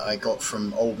love and I got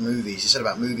from old movies, you said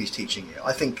about movies teaching you.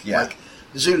 I think like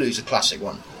Zulu's a classic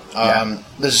one.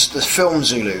 The film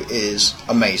Zulu is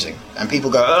amazing, and people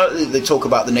go. They talk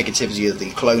about the negativity of the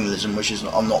colonialism, which is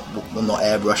I'm not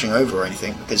airbrushing over or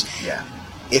anything, because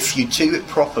if you do it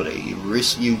properly,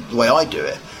 the way I do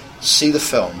it. See the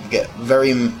film, get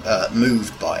very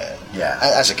moved by it. Yeah.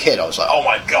 As a kid, I was like, "Oh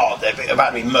my God, they're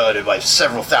about to be murdered by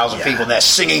several thousand people. And they're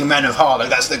singing "Men of Harlem."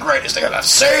 That's the greatest thing I've ever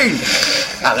seen.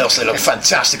 And they also look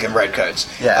fantastic in red coats.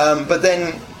 Yeah. But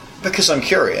then, because I'm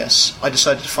curious, I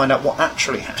decided to find out what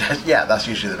actually happened. Yeah, that's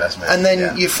usually the best movie. And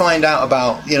then you find out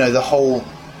about the whole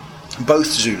both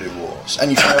Zulu wars, and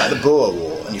you find out the Boer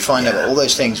War. And you find out all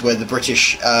those things where the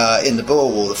British, in the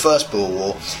Boer War, the first Boer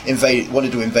War,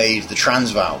 wanted to invade the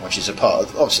Transvaal, which is a part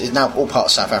of, obviously, it's now all part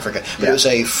of South Africa, but it was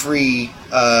a free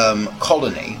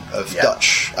colony of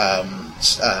Dutch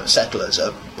settlers,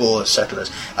 Boer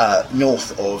settlers,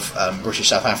 north of British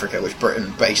South Africa, which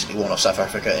Britain basically won off South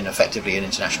Africa in effectively an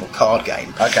international card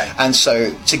game. Okay. And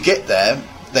so to get there,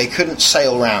 they couldn't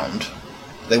sail round.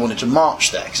 They wanted to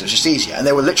march there because it was just easier, and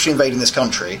they were literally invading this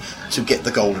country to get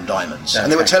the gold and diamonds.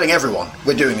 And they were telling everyone,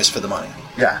 "We're doing this for the money."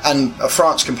 Yeah. And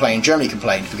France complained, Germany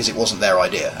complained because it wasn't their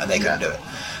idea and they couldn't do it.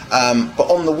 But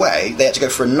on the way, they had to go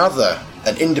for another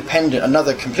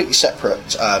completely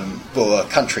separate Boer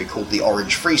country called the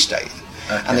Orange Free State.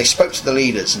 Okay. And they spoke to the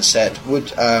leaders and said,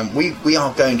 we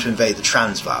are going to invade the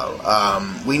Transvaal.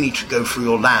 We need to go through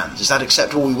your lands. Is that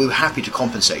acceptable? We were happy to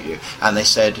compensate you. And they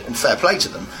said, and fair play to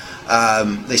them,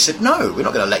 they said, no, we're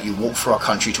not going to let you walk through our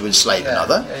country to enslave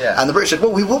another. Yeah. And the British said,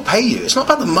 well, we will pay you. It's not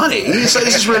about the money. So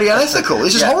this is really unethical.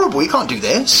 This is horrible. You can't do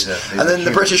this. And then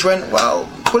the British went, well,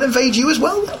 we'll invade you as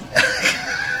well then.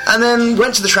 And then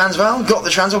went to the Transvaal, got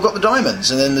the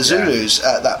diamonds. And then the Zulus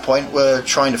at that point were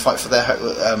trying to fight for their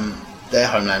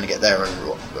homeland to get their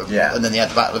own. And then they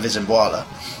had the Battle of Isambwala,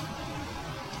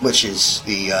 which is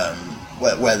the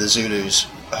where the Zulus,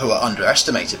 who are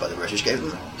underestimated by the British, gave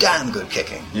them a damn good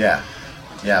kicking. Yeah,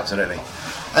 absolutely.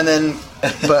 And then,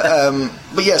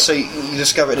 but yeah, so you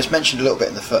discover it's mentioned a little bit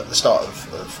in the start of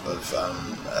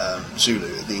Zulu,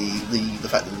 the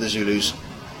fact that the Zulus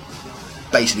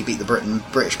basically beat the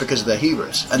British because of their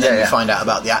hubris, and then you find out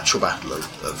about the actual battle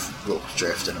of Rorke's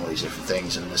Drift and all these different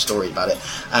things and the story about it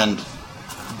and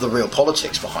the real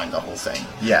politics behind the whole thing.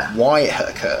 Yeah, why it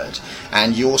occurred,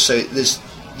 and you also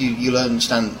You learn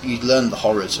the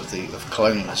horrors of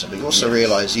colonialism, but you also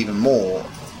realise even more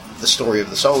the story of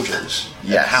the soldiers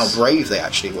and how brave they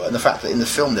actually were, and the fact that in the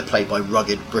film they're played by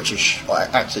rugged British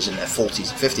actors in their 40s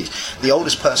and 50s. The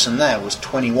oldest person there was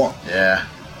 21. Yeah.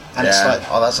 And it's like,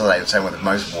 that's what they would say with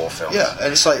most war films. Yeah,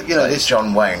 and it's like, it's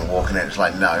John Wayne walking in. It's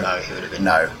like, no, he would have been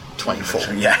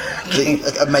 24. Yeah.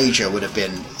 A major would have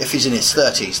been, if he's in his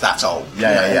 30s, that's old.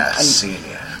 And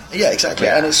senior. Yeah, exactly.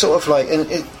 Yeah. And it's sort of like,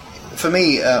 for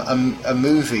me, a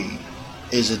movie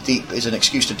is an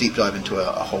excuse to deep dive into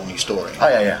a whole new story. Oh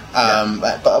yeah.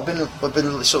 But I've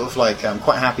been sort of like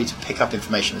quite happy to pick up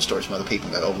information and stories from other people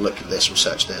and go, oh, look at this,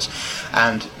 research this.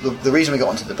 And the reason we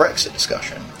got into the Brexit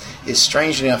discussion is,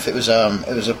 strangely enough, it was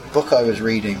a book I was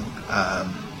reading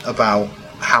about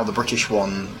how the British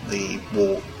won the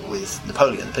war with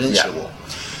Napoleon, the Peninsula War,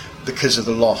 because of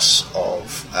the loss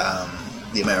of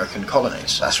the American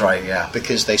colonies. That's right, yeah.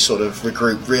 Because they sort of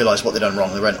realised what they'd done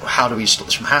wrong. They went, how do we stop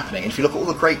this from happening? And if you look at all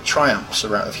the great triumphs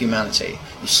of humanity,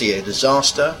 you see a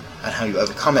disaster and how you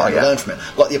overcome it and learn from it.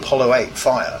 Like the Apollo 8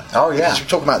 fire. Oh, yeah. Because we're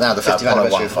talking about now the 50th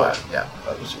anniversary of fire. Yeah.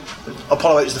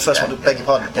 Apollo 8 was the first one, beg your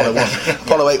pardon, Apollo 1.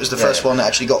 Apollo 8 was the first one that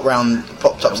actually got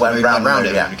popped up to the moon, went round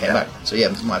it and came back. So yeah,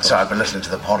 my apologies. So I've been listening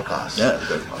to the podcast. Yeah,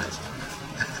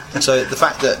 so the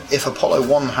fact that if Apollo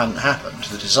 1 hadn't happened,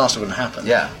 the disaster wouldn't happen.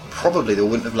 Yeah. Probably they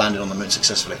wouldn't have landed on the moon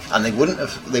successfully, and they wouldn't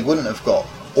have got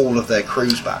all of their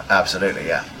crews back. Absolutely,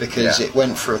 yeah. Because it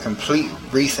went through a complete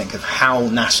rethink of how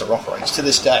NASA operates. To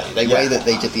this day, the way that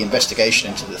they did the investigation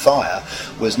into the fire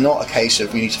was not a case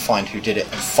of we need to find who did it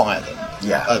and fire them.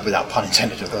 Yeah. Without pun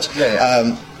intended, of course.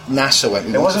 NASA went.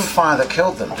 It wasn't fire that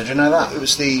killed them. Did you know that? It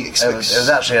was the. It was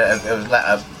actually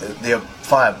the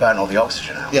fire burnt all the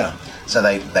oxygen out. Yeah. So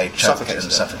they choked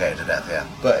and suffocated to death. Yeah.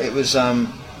 But it was.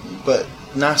 But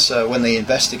NASA, when they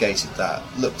investigated that,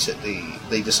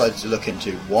 they decided to look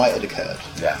into why it had occurred,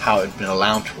 how it had been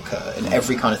allowed to occur, and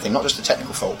every kind of thing, not just the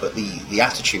technical fault, but the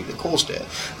attitude that caused it.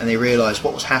 And they realised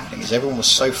what was happening is everyone was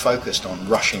so focused on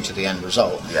rushing to the end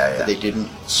result that they didn't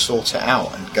sort it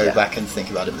out and go back and think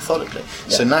about it methodically.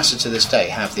 Yeah. So NASA to this day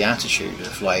have the attitude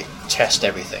of like test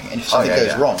everything, and if something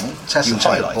goes wrong, you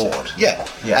highlight it. Yeah,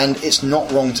 and it's not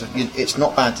wrong it's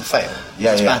not bad to fail.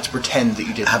 It's bad to pretend that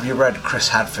you did. Have you read Chris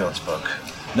Hadfield's book?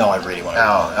 No, I really want to.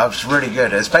 Oh, it's really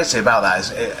good. It's basically about that.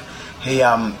 He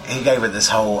gave it this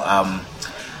whole.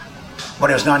 When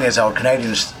he was 9 years old,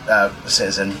 Canadian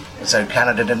citizen. So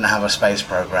Canada didn't have a space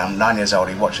program. 9 years old,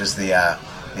 he watches the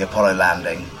Apollo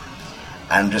landing,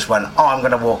 and just went, "Oh, I'm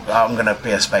going to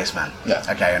be a spaceman." Yeah.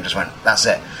 Okay, and just went, "That's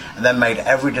it." And then made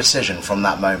every decision from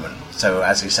that moment. So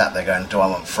as he sat there going, "Do I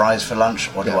want fries for lunch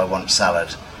or do I want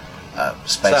salad?"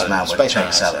 Spaceman with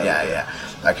chicken salad. Yeah.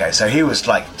 Okay, so he was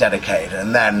like dedicated,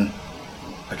 and then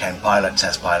became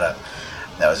test pilot.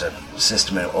 There was a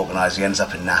system organised. He ends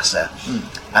up in NASA,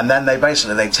 and then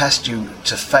they test you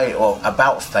to fail or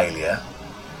about failure.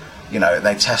 You know,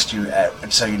 they test you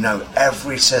so you know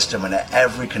every system and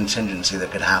every contingency that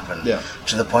could happen. Yeah.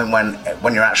 To the point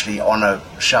when you're actually on a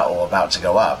shuttle about to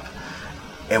go up,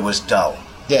 it was dull.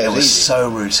 Yeah, it was so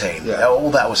routine. Yeah. All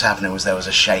that was happening was there was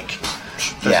a shake.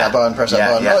 Press that button.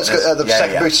 Yeah, oh, it's good. The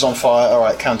second booster's on fire. All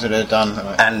right, counted it, done.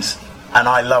 Right. And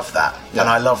I love that. Yeah. And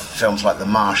I love films like The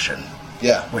Martian.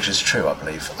 Yeah. Which is true, I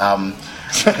believe.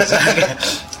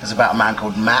 It's about a man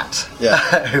called Matt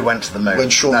who went to the moon. When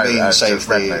Sean Bean saved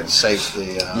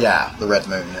the Red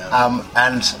Moon.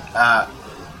 Yeah.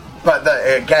 But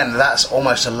again, that's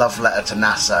almost a love letter to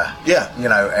NASA. Yeah. You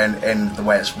know, in the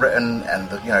way it's written, and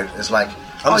it's like,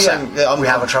 we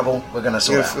have a trouble, we're going to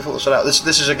sort it out.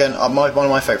 This is again one of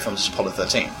my favourite films is Apollo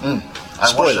 13.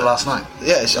 I watched it last night.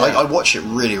 Yes, I watch it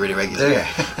really, really regularly.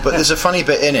 But there's a funny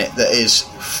bit in it that is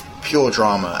pure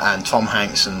drama, and Tom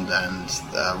Hanks and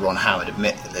Ron Howard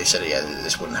admit that they said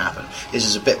this wouldn't happen. This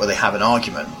is a bit where they have an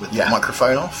argument with the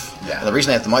microphone off. Yeah. And the reason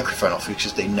they have the microphone off is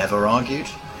because they never argued.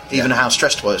 Even how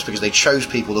stressed it was, because they chose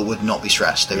people that would not be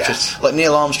stressed. They were just like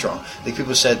Neil Armstrong.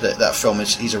 People said that film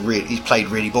he's played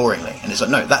really boringly, and it's like,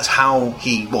 no, that's how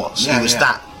he was. He was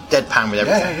that deadpan with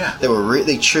everything.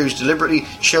 They chose deliberately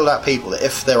chilled out people that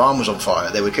if their arm was on fire,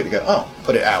 they would quickly go,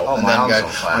 put it out, and then go,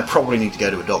 I probably need to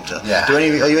go to a doctor. Yeah. Are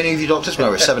you any of you doctors? No,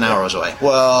 we're 7 hours away.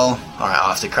 Well, all right, I'll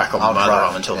have to crack on with my other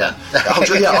arm until then.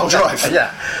 I'll drive.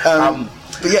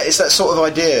 But yeah, it's that sort of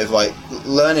idea of like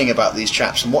learning about these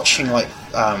chaps and watching like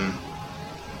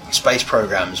space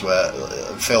programs where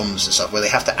films and stuff where they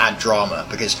have to add drama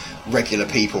because regular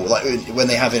people, like when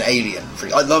they have an alien.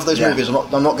 I love those movies.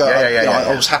 I'm not going.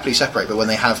 I was happily separate, but when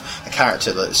they have a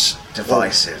character that's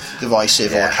divisive,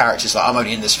 or a character's like, I'm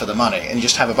only in this for the money, and you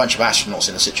just have a bunch of astronauts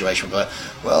in a situation where,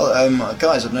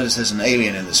 guys, I've noticed there's an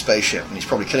alien in the spaceship, and he's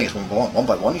probably killing us one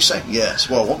by one. You say, yes.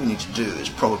 Well, what we need to do is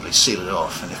probably seal it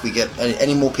off, and if we get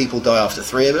any more people die after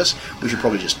 3 of us, we should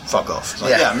probably just fuck off. It's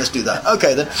like, let's do that.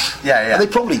 Okay, then. And they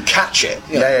probably catch it.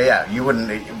 You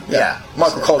wouldn't.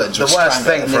 Michael Collins. The worst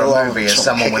thing for a movie is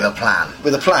someone with a plan.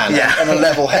 With a plan and a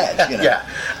level head. You know?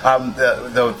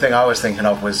 The thing I was thinking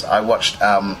of was I watched.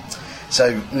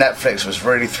 So Netflix was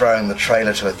really throwing the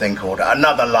trailer to a thing called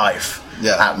Another Life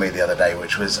at me the other day,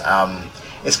 which was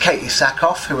it's Katie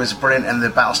Sackhoff, who was brilliant in the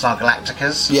Battlestar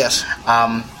Galacticas. Yes.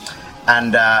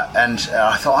 And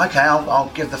I thought, okay,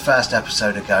 I'll give the first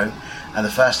episode a go. And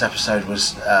the first episode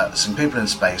was some people in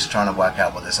space trying to work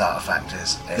out what this artifact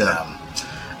is.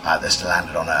 This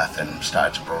landed on Earth and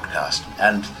started to broadcast.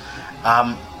 And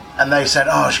they said,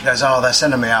 she goes, they're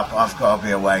sending me up. I've got to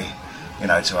be away, to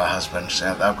her husband. So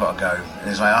I've got to go. And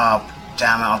he's like,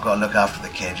 damn it, I've got to look after the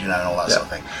kid, and all that sort of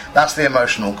thing. That's the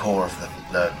emotional core of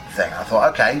the thing. I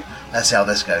thought, okay, let's see how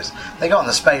this goes. They got on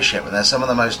the spaceship, and there's some of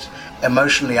the most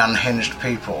emotionally unhinged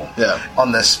people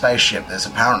on this spaceship that's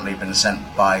apparently been sent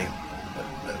by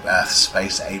Earth's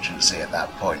space agency at that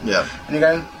point. Yeah. And you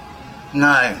go,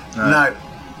 no,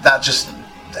 that just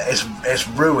it's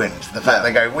ruined. The fact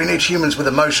they go, we need humans with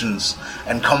emotions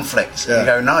and conflict. You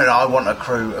go, no, I want a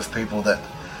crew of people that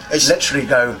literally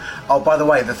go, by the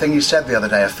way, the thing you said the other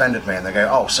day offended me, and they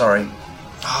go, sorry.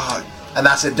 and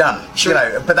that's it done. Sure. You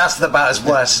know, but that's about as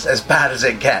bad as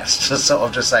it gets. To sort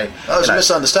of just say that was a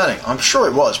misunderstanding. I'm sure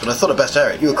it was, but I thought I'd best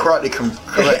air it. You were correct to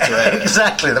air it.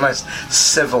 Exactly, the most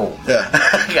civil. Yeah.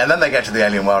 And then they get to the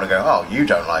alien world and go, "Oh, you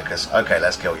don't like us? Okay,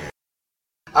 let's kill you."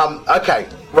 Okay,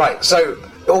 right. So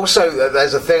also,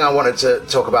 there's a thing I wanted to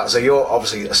talk about. So you're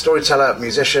obviously a storyteller,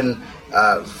 musician,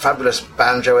 fabulous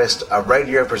banjoist, a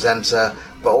radio presenter,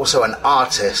 but also an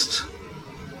artist.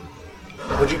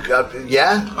 Would you?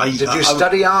 Did you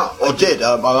study art? I did.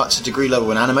 I'm at a degree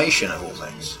level in animation, of all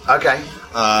things. Okay.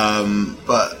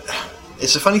 But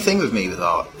it's a funny thing with me with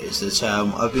art is that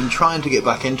I've been trying to get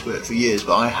back into it for years,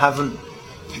 but I haven't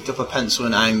picked up a pencil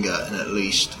in anger in at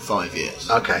least 5 years.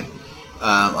 Okay.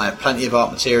 I have plenty of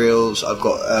art materials. I've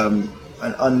got an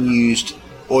unused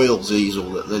oils easel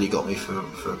that Lily got me for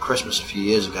Christmas a few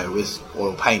years ago with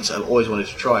oil paints. I've always wanted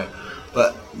to try.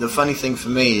 But the funny thing for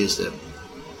me is that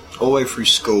all the way through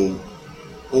school,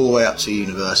 all the way up to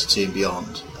university and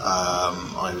beyond,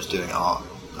 I was doing art,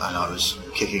 and I was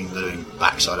kicking the living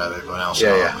backside out of everyone else.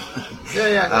 Yeah.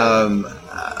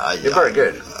 You're very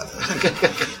good.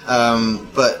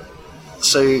 But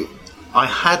so I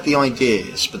had the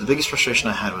ideas, but the biggest frustration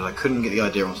I had was I couldn't get the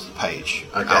idea onto the page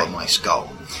out of my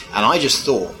skull. And I just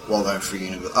thought, while going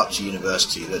through up to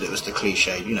university, that it was the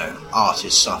cliche, art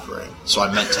is suffering. So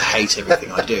I meant to hate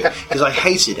everything I do, because I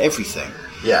hated everything.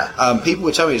 Yeah. People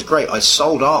would tell me it's great. I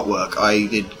sold artwork. I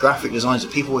did graphic designs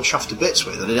that people were chuffed to bits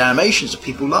with. I did animations that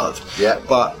people loved. Yeah.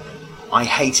 But I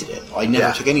hated it. I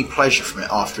never took any pleasure from it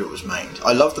after it was made.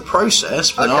 I loved the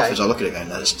process, but then afterwards I look at it going,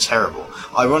 no, this is terrible.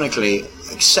 Ironically,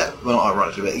 except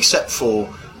for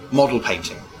model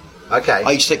painting. Okay.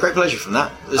 I used to take great pleasure from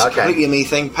that. It's completely a me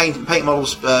thing. Paint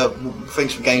models,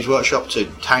 things from Games Workshop to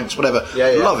tanks, whatever.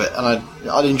 Love it, and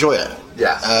I'd enjoy it.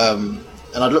 Yeah. And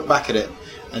I'd look back at it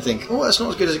and think, oh, that's not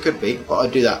as good as it could be, but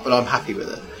I'd do that, but I'm happy with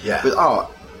it. Yeah. With art,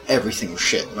 everything was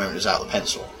shit the moment it was out of the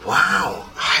pencil. Wow.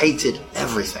 I hated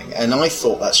everything, and I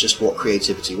thought that's just what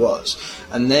creativity was.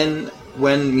 And then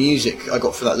when music, I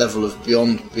got to that level of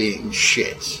beyond being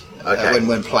shit.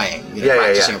 When playing,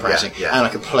 practicing, and I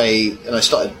could play, and I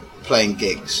started playing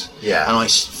gigs, and I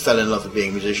fell in love with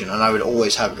being a musician, and I would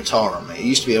always have a guitar on me. It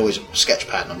used to be always a sketch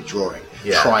pad and I'd be drawing,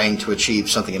 trying to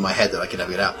achieve something in my head that I could never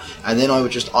get out, and then I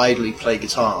would just idly play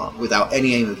guitar without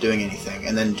any aim of doing anything,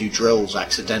 and then do drills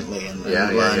accidentally and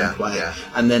learn and play,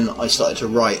 and then I started to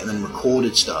write and then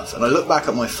recorded stuff, and I look back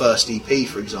at my first EP,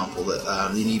 for example, that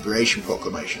the Inebriation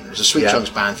Proclamation. It was a Sweet Chunks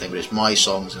band thing, but it's my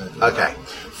songs. And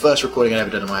first recording I'd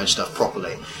ever done of my own stuff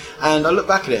properly. And I look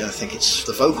back at it and I think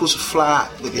the vocals are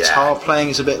flat, the guitar playing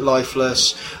is a bit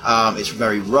lifeless, it's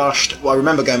very rushed. Well, I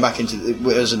remember going back I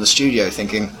was in the studio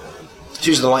thinking, as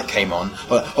soon as the light came on,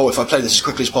 if I play this as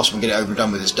quickly as possible and get it over and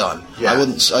done with, it's done. Yeah.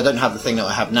 I don't have the thing that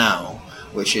I have now,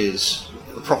 which is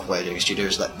the proper way of doing a studio.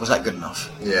 Was that good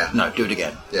enough? Yeah. No, do it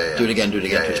again. Yeah. Do it again, till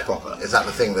it's proper. Is that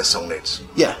the thing this song needs?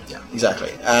 Yeah,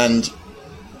 exactly.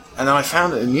 And then I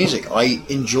found that in music, I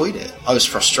enjoyed it. I was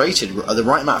frustrated, the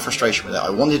right amount of frustration with it. I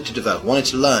wanted to develop, wanted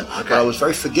to learn, but I was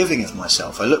very forgiving of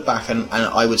myself. I look back and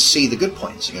I would see the good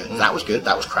points. And go, that was good,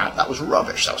 that was crap, that was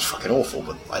rubbish, that was fucking awful,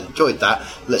 but I enjoyed that.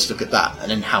 Let's look at that, and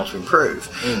then how to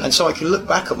improve. And so I can look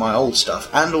back at my old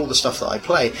stuff and all the stuff that I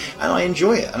play, and I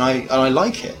enjoy it, and I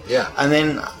like it. Yeah. And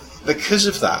then because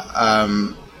of that,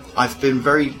 I've been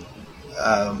very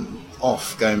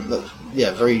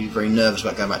very, very nervous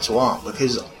about going back to art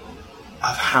because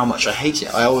of how much I hate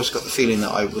it. I always got the feeling that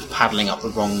I was paddling up the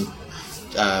wrong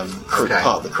part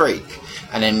of the creek,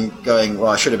 and then going,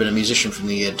 well, I should have been a musician from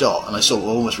the year dot, and I sort of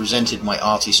almost resented my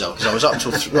arty self, because I was up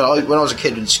until when I was a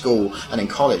kid in school and in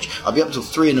college, I'd be up until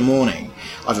 3 a.m,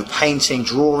 either painting,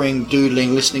 drawing,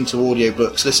 doodling, listening to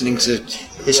audiobooks, listening to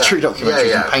history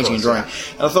documentaries, and painting and drawing.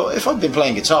 And I thought, if I'd been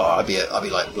playing guitar, I'd be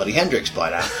like bloody Hendrix by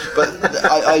now. But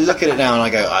I look at it now and I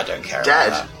go, I don't care about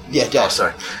that. Yeah, dead. Oh,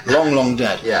 sorry. Long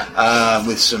dead. Yeah.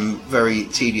 With some very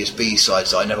tedious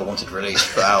B-sides that I never wanted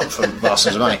released, put out for vast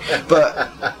sums of money.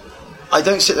 But I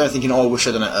don't sit there thinking, I wish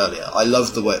I'd done it earlier. I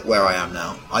love where I am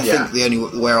now. I think the only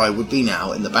where I would be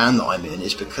now in the band that I'm in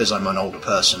is because I'm an older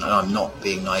person and I'm not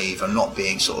being naive. I'm not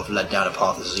being sort of led down a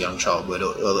path as a young child would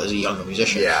or as a younger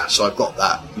musician. Yeah. So I've got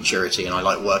that maturity and I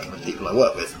like working with people I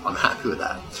work with. I'm happy with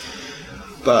that.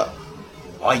 But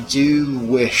I do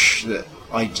wish that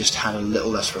I just had a little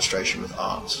less frustration with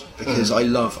art, because I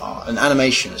love art and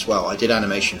animation as well. I did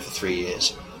animation for 3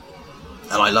 years,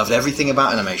 and I loved everything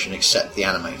about animation except the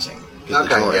animating.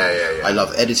 Okay, I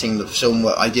love editing the film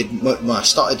work. I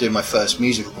started doing my first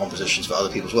musical compositions for other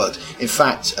people's work. In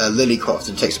fact, Lily quite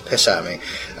often takes a piss out of me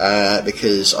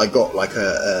because I got like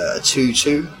a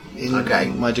 2-2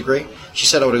 in my degree. she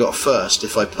said I would have got first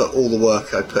if I put all the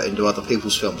work I put into other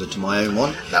people's films into my own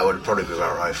one. That would probably be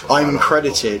about right. I'm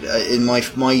credited in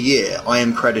my year. I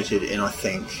am credited in, I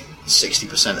think,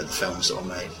 60% of the films that are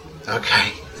made.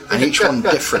 Okay. And each one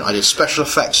different. I did special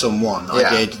effects on one. Yeah.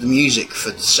 I did the music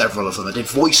for several of them. I did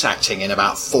voice acting in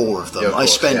about 4 of them. Yeah, of I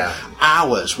course, spent yeah.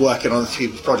 hours working on other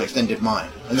people's projects, then did mine.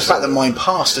 And the fact that mine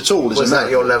passed at all is Was that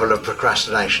amazing. your level of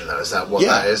procrastination, though? Is that what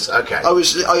that is? Okay. I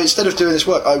instead of doing this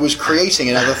work, I was creating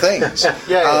in other things.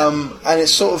 Yeah. And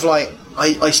it's sort of like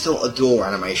I still adore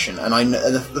animation, and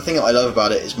the thing that I love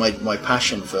about it is my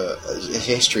passion for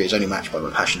history is only matched by my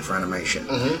passion for animation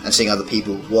and seeing other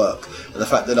people's work. And the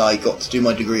fact that I got to do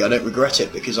my degree, I don't regret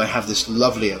it, because I have this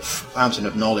lovely fountain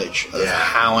of knowledge of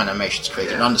how animation's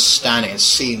created, and understanding and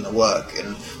seeing the work,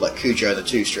 and like Cujo and the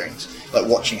Two Strings, like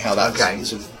watching how that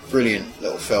is a brilliant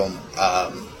little film.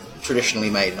 Traditionally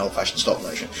made in old-fashioned stop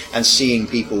motion, and seeing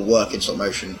people work in stop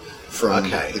motion from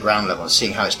the ground level and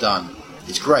seeing how it's done,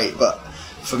 it's great. But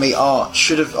for me, art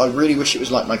I really wish it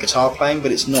was like my guitar playing,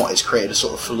 but it's not. It's created a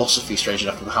sort of philosophy, strange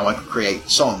enough, of how I could create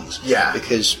songs. Yeah.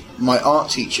 Because my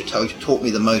art teacher taught me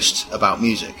the most about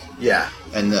music. Yeah.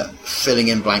 And filling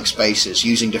in blank spaces,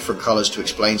 using different colours to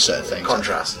explain certain things.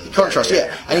 Contrast.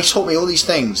 Yeah. And he taught me all these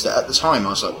things that at the time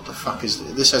I was like, what the fuck is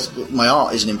this? My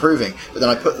art isn't improving. But then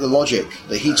I put the logic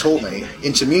that he taught me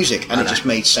into music, and it just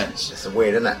made sense. It's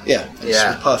weird, isn't it? Yeah.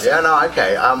 It's perfect. Yeah, no,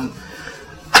 okay.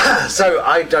 So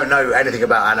I don't know anything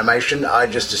about animation. I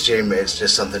just assume it's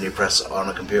just something you press on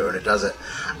a computer and it does it.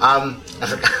 Oh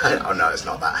no, it's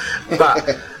not that.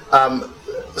 But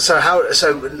so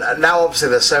now obviously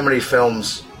there's so many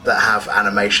films that have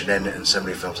animation in it, and so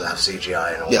many films that have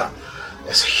CGI and all that.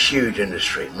 It's a huge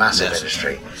industry, massive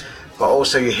industry. But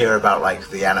also you hear about like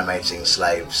the animating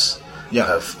slaves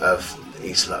of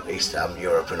East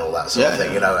Europe and all that sort of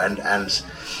thing, you know,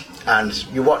 and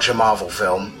you watch a Marvel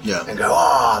film and go,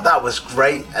 oh, that was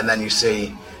great, and then you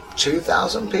see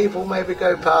 2,000 people maybe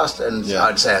go past, and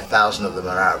I'd say 1,000 of them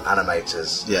are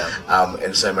animators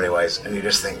in so many ways, and you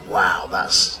just think, wow,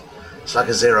 it's like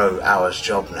a 0 hours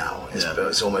job now.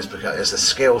 It's almost because it's a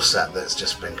skill set that's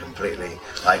just been completely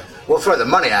like, well, throw the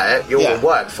money at it, you'll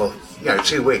work for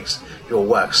 2 weeks, you'll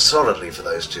work solidly for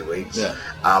those 2 weeks,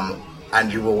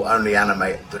 and you will only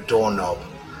animate the doorknob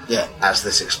as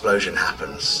this explosion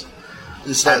happens.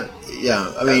 It's like,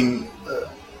 I mean,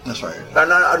 that's right. No,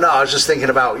 I was just thinking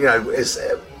about,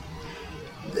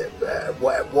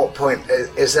 what point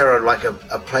is there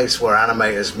a place where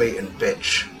animators meet and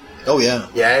bitch? Oh yeah.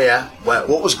 Yeah. Well,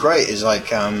 what was great is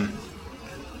like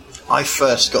I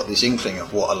first got this inkling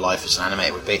of what a life as an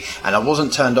animator would be, and I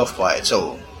wasn't turned off by it at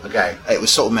all. Okay. It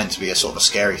was sort of meant to be a sort of a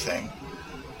scary thing,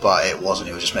 but it wasn't.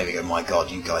 It was just maybe, oh my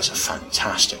god, you guys are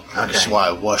fantastic. Okay. This is why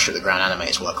I worship the ground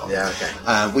animators work on. Yeah,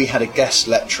 okay. We had a guest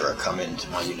lecturer come into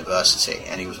my university,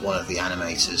 and he was one of the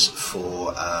animators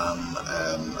for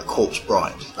A Corpse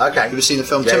Bride. Okay. Have you ever seen the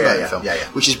film? Tim Burton film? Yeah.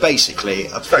 Which is basically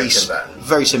a piece,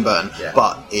 very Tim Burton,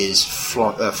 but is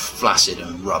flaccid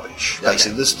and rubbish. Okay.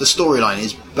 Basically, the storyline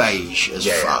is beige as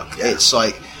fuck. Yeah. It's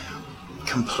like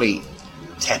complete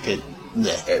tepid.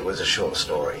 Yeah. It was a short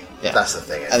story. Yeah. That's the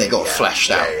thing. And it got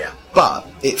fleshed out. Yeah. But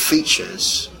it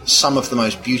features some of the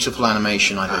most beautiful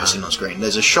animation I've ever seen on screen.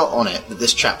 There's a shot on it that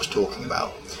this chap was talking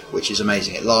about, which is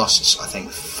amazing. It lasts, I think,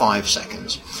 5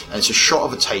 seconds. And it's a shot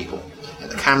of a table.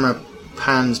 And the camera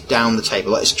pans down the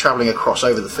table, like it's travelling across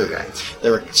over the food. Okay.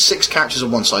 There are 6 characters on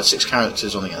one side, 6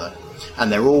 characters on the other. And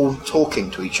they're all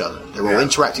talking to each other. They're all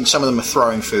interacting. Some of them are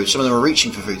throwing food. Some of them are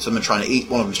reaching for food. Some are trying to eat.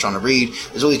 One of them is trying to read.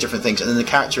 There's all these different things. And then the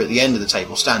character at the end of the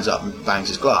table stands up and bangs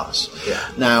his glass. Yeah.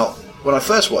 Now, when I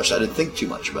first watched it, I didn't think too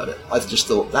much about it. I just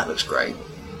thought, that looks great.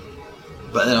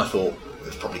 But then I thought, it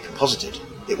was probably composited.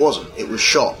 It wasn't. It was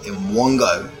shot in one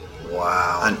go.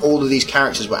 Wow. And all of these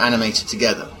characters were animated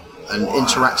together and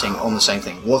interacting on the same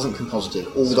thing. It wasn't composited.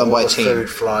 All done by a team. Food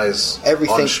flies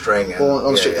everything on string. And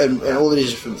all of these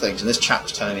different things. And this chap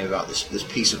was telling me about this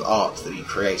piece of art that he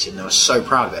created, and I was so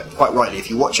proud of it. Quite rightly, if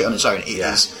you watch it on its own, it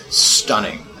is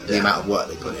stunning, the amount of work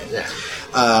they put in. Yeah.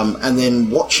 And then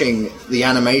watching the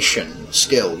animation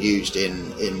skill used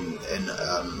in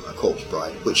A Corpse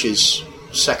Bride, which is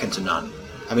second to none.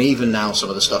 I mean, even now, some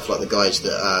of the stuff like the guys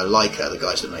that Leica, the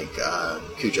guys that make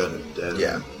Cujo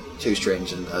and Two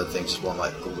Strings and other things, there's one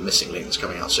like called The Missing Link that's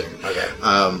coming out soon,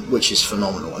 which is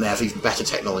phenomenal, and they have even better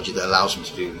technology that allows them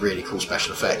to do really cool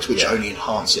special effects, which only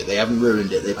enhance it. They haven't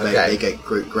ruined it. They get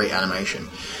great animation.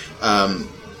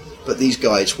 But these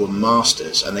guys were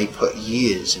masters, and they put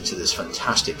years into this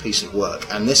fantastic piece of work.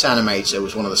 And this animator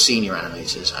was one of the senior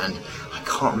animators, and I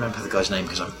can't remember the guy's name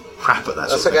because I'm crap at that.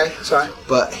 That's okay. That's all right.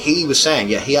 But he was saying,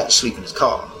 he had to sleep in his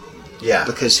car Yeah.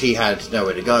 Because he had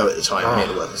nowhere to go at the time. He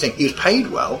had to work the thing. He was paid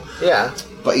well. Yeah.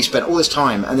 But he spent all this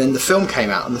time, and then the film came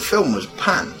out, and the film was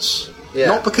pants. Yeah.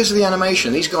 Not because of the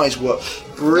animation. These guys work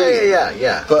brilliant.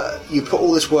 Yeah. But you put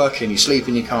all this work in, you sleep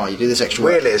in your car, you do this extra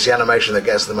work. Really, it's the animation that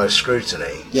gets the most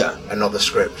scrutiny. Yeah. And not the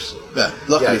scripts. Yeah,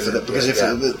 luckily for them, because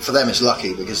for them it's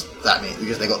lucky because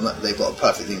they've got a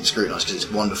perfect thing to scrutinise because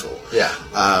it's wonderful. Yeah.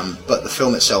 But the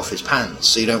film itself is pants,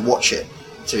 so you don't watch it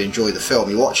to enjoy the film.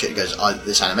 You watch it, it goes,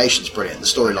 this animation's brilliant. The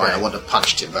storyline, I want to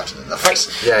punch Tim Burton in the face.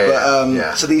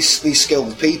 So these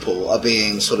skilled people are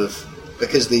being sort of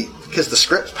because the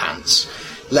script pants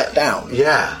let down.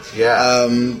 Yeah.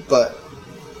 But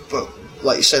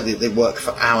like you said, they work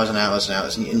for hours and hours and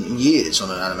hours and years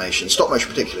on an animation. Stop motion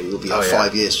particularly will be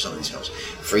 5 years for some of these films,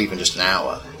 for even just an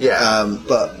hour. Yeah.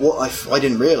 But what I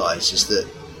didn't realise is that,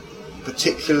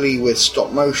 particularly with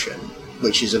stop motion,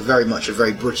 which is very much a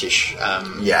very British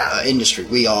industry,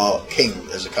 we are king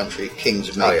as a country, kings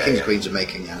and queens of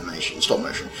making animation, stop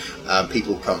motion.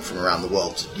 People come from around the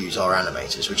world to use our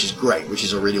animators, which is great, which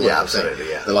is a really wonderful thing.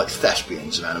 Yeah. They're like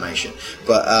thespians of animation.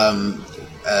 But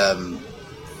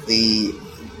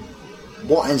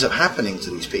what ends up happening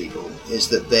to these people is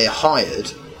that they're hired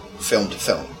film to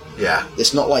film. Yeah.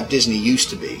 It's not like Disney used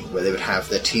to be, where they would have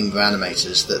their team of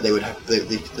animators that they would have.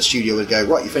 The studio would go,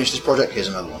 right, you finished this project, here's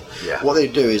another one. Yeah. What they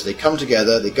do is they come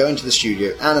together, they go into the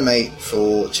studio, animate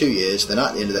for 2 years, then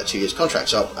at the end of that 2 years,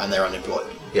 contract's up, and they're unemployed.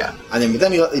 Yeah. And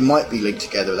then they might be linked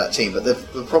together with that team, but the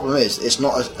problem is, it's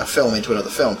not a film into another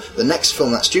film. The next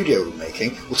film that studio will be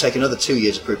making will take another 2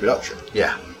 years of pre-production.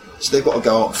 Yeah. So they've got to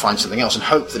go out and find something else and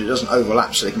hope that it doesn't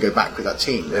overlap so they can go back with that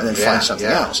team and then find something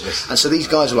else. Yes. And so these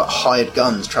guys are like hired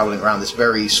guns travelling around this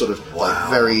very sort of like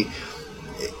very,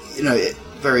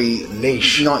 very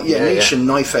niche, niche and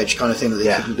knife edge kind of thing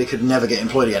that they could never get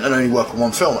employed again and only work on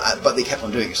one film, but they kept on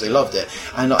doing it because they loved it.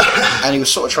 And and he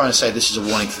was sort of trying to say this is a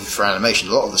warning for animation.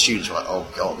 A lot of the students were like, "Oh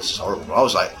God, this is horrible." But I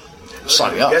was like,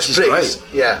 sign me up. Yes, this is great.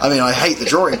 Yeah. I mean, I hate the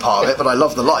drawing part of it, but I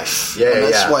love the life. And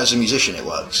that's why, as a musician, it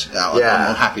works.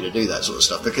 I'm happy to do that sort of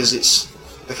stuff because it's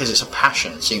a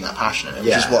passion. Seeing that passion in it,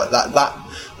 which is what that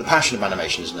the passion of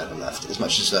animation has never left. As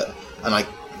much as that, and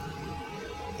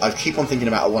I keep on thinking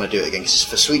about I want to do it again because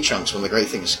for Sweet Chunks, one of the great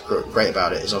things great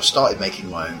about it is I've started making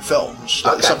my own films,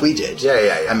 like the stuff we did,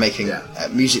 and making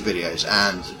music videos.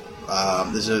 And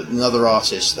there's another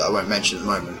artist that I won't mention at the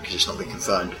moment because it's not been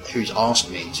confirmed, who's asked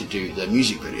me to do the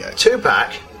music video.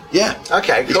 Tupac? Yeah.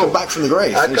 Okay, He's come back from the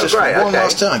grave. Just one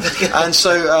last time. And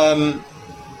so,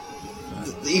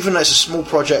 even though it's a small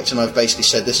project, and I've basically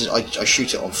said this is, I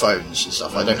shoot it on phones and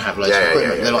stuff. I don't have loads of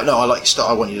equipment. They're like, no, I like your style.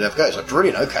 I want you to have a go. It's like,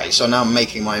 brilliant. Okay, so now I'm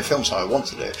making my own films how I want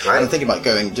to do. Right. And I'm thinking about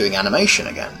doing animation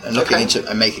again and looking into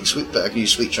and making I can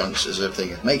use Sweet Chunks as a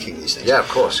thing of making these things. Yeah, of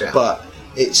course. Yeah. But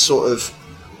it's sort of,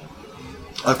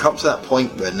 I've come to that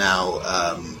point where now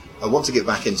I want to get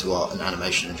back into art and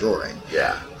animation and drawing.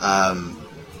 Yeah.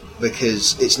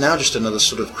 Because it's now just another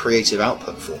sort of creative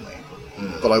output for me.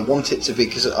 But I want it to be,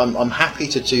 because I'm happy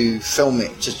to do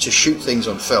filming, to shoot things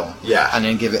on film, and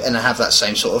then give it, and have that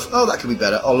same sort of, that could be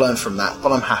better, I'll learn from that,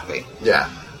 but I'm happy. Yeah.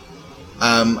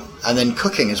 And then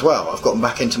cooking as well. I've gotten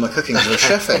back into my cooking as a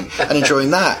chefing and enjoying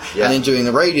that, and then doing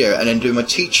the radio, and then doing my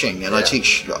teaching, and I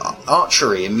teach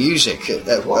archery and music at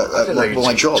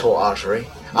my job. Taught archery.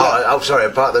 Oh,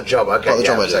 sorry, part of the job. Okay, part of the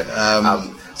job I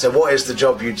do. So what is the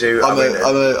job you do?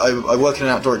 I work in an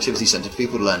outdoor activity centre for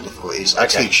people to learn difficulties. I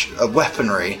teach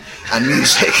weaponry and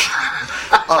music,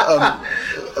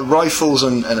 rifles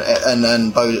and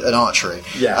bow and archery.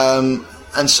 Yeah.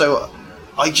 And so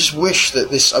I just wish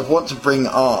that I want to bring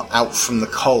art out from the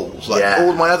cold. Like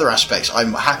all my other aspects,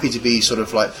 I'm happy to be sort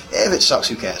of like, if it sucks,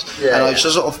 who cares? I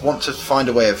just sort of want to find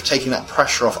a way of taking that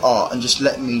pressure off art and just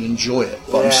letting me enjoy it.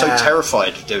 But I'm so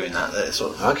terrified of doing that it's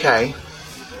sort of... Okay.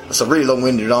 That's a really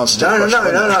long-winded answer to the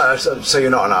question. No. So you're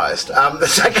not an artist.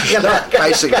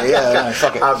 Basically,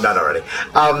 fuck it. No, not really.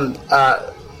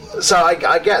 So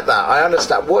I get that. I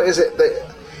understand. What is it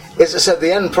that... Is it said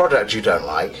the end product you don't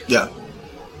like? Yeah.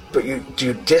 But do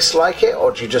you dislike it,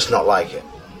 or do you just not like it?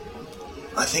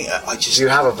 I think I just... Do you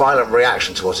have a violent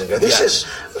reaction towards it and go, this is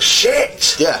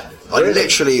shit? Yeah. Really? I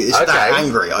literally... It's that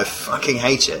angry. I fucking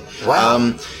hate it.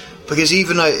 Wow. Because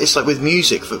even though it's like with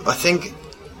music, I think...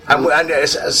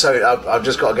 So I've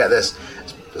just got to get this.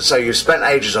 So you've spent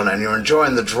ages on it, and you're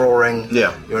enjoying the drawing.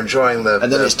 Yeah. You're enjoying the and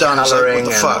then it's done. Colouring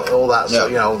Like, what the fuck? All that.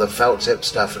 All the felt tip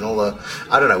stuff and all the.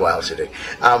 I don't know what else you do.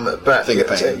 But finger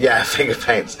painting. Yeah, finger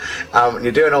paints.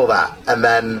 You're doing all that, and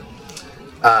then,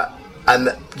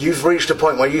 and you've reached a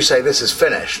point where you say this is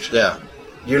finished. Yeah.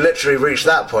 You literally reach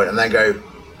that point, and then go,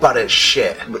 but it's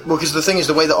shit. Well, because the thing is,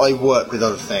 the way that I work with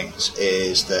other things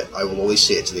is that I will always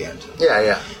see it to the end.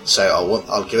 Yeah. So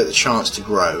I'll give it the chance to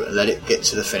grow and let it get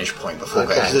to the finish point before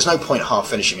going. Because there's no point half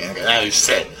finishing it and going, oh,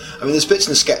 shit. I mean, there's bits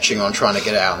in the sketching on trying to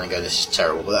get out and then go, this is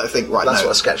terrible. But I think, right, that's no.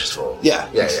 what a sketch is for. Yeah.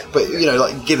 But,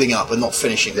 like giving up and not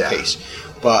finishing the Yeah. piece.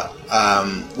 But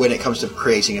when it comes to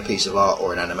creating a piece of art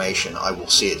or an animation, I will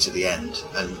see it to the end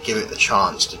and give it the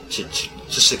chance to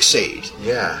succeed.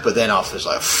 Yeah. But then after it's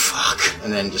like, fuck,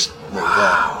 and then just move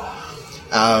on.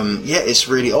 It's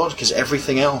really odd because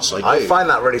everything else I do. I find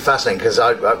that really fascinating because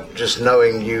I just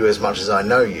knowing you as much as I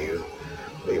know you,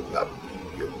 you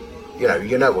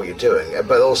know what you're doing.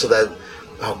 But also that,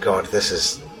 oh God, this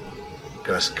is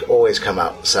going to always come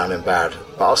out sounding bad.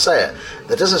 But I'll say it.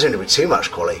 There doesn't seem to be too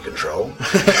much quality control.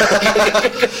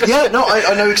 Yeah, no,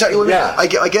 I know exactly what you mean. Yeah. I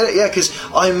get it, yeah, because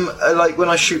I'm, like, when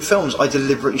I shoot films, I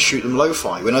deliberately shoot them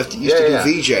lo-fi. When I used to do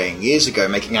VJing years ago,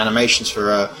 making animations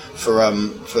for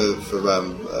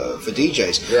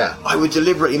DJs, I would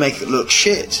deliberately make it look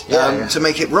shit to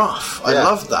make it rough. I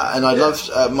loved that, and I loved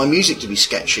my music to be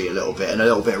sketchy a little bit and a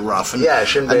little bit rough. And, it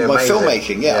shouldn't be and my amazing.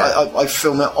 filmmaking, I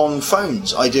film it on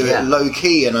phones. I do it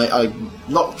low-key, and I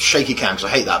not shaky cam, because I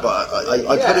hate that, but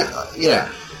I put it,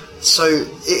 So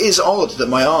it is odd that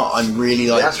my art, I'm really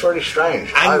that's really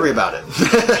strange. Angry about it.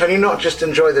 Can you not just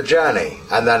enjoy the journey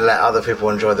and then let other people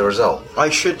enjoy the result? I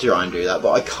should try and do that,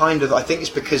 but I think it's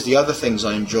because the other things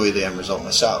I enjoy the end result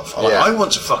myself. I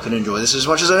want to fucking enjoy this as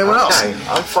much as anyone else.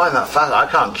 I find that fascinating.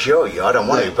 I can't cure you, I don't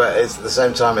want to, but at the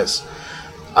same time,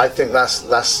 I think that's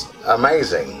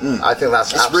amazing. I think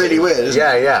it's really weird, isn't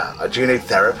it? Yeah. Do you need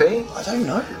therapy? I don't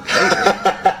know.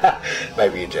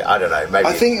 Maybe you do. I don't know. Maybe.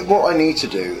 I think what I need to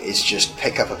do is just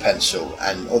pick up a pencil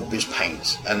or just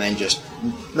paint, and then just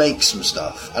make some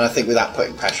stuff. And I think without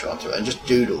putting pressure onto it, and just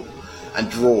doodle and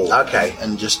draw. Okay.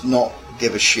 And just not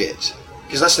give a shit.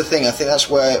 Because that's the thing. I think that's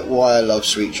why I love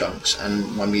Sweet Chunks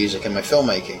and my music and my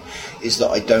filmmaking, is that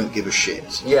I don't give a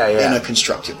shit. Yeah. In a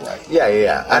constructive way.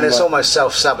 Yeah. And it's almost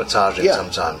self-sabotaging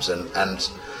sometimes. And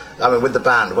I mean, with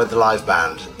the live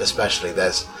band especially,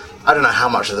 I don't know how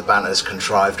much of the band is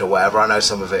contrived or whatever. I know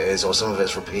some of it is, or some of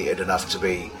it's repeated enough to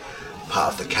be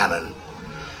part of the canon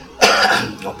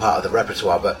or part of the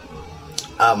repertoire. But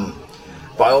I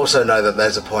also know that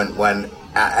there's a point when,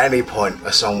 at any point,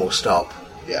 a song will stop.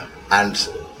 Yeah. And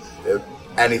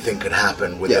anything could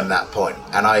happen within that point.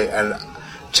 And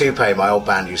Toupee, my old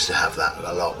band, used to have that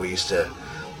a lot. We used to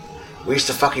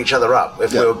fuck each other up.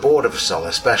 If we were bored of a song,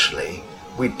 especially,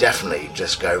 we'd definitely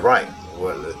just go, right,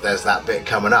 well, there's that bit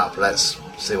coming up. Let's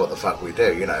see what the fuck we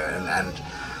do,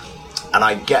 And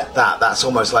I get that. That's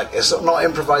almost like, it's not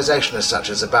improvisation as such.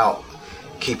 It's about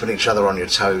keeping each other on your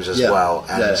toes as well,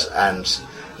 and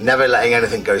never letting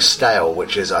anything go stale,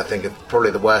 which is, I think,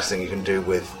 probably the worst thing you can do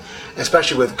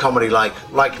especially with comedy like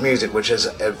music, which is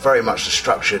very much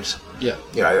structured. Yeah.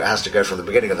 It has to go from the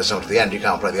beginning of the song to the end. You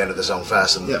can't play the end of the song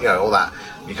first, and all that.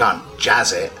 You can't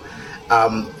jazz it.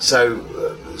 So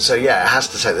it has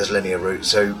to take this linear route.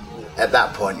 So at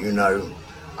that point,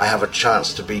 I have a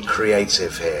chance to be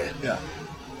creative here. Yeah.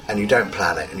 And you don't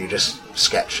plan it, and you just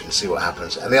sketch and see what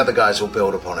happens. And the other guys will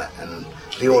build upon it, and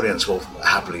the audience will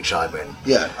happily chime in.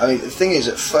 Yeah, I mean, the thing is,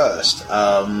 at first,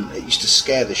 it used to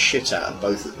scare the shit out of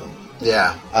both of them.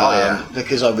 Yeah.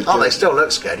 Because I would. They still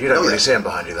look scared. You don't really see them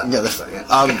behind you that much.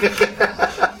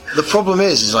 The problem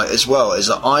is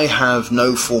that I have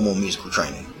no formal musical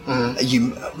training. Mm-hmm.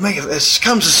 You make it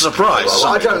comes as a surprise. Well,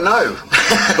 I don't know,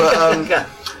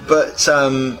 but I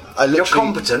literally, you're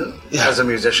competent as a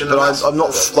musician, but I'm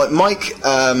not like Mike.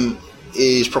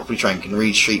 Is properly trained, can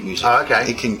read sheet music. Oh, okay.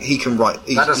 He can write.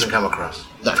 That doesn't come across.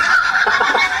 No.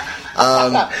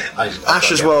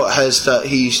 Ash as well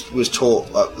he was taught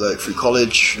through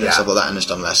college and stuff like that, and has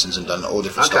done lessons and done all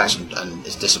different styles and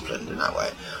is disciplined in that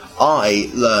way. I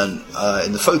learn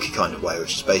in the folky kind of way,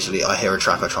 which is basically I hear a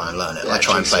track, I try and learn it. I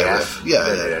try and play it with.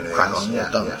 Crack on.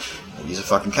 Done. Yeah. Use a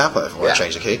fucking capo if I want to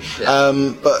change the key.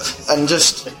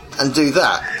 And do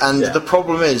that. And the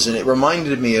problem is, and it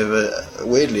reminded me of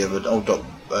weirdly of an old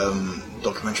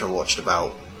documentary I watched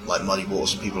about like Muddy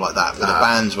Waters and people like that. With the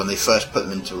bands, when they first put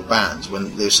them into a band,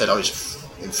 when they said I was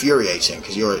infuriating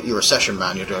because you're a session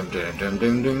band, you're doing,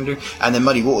 and then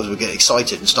Muddy Waters would get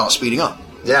excited and start speeding up.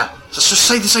 Yeah. So just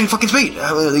say the same fucking speed.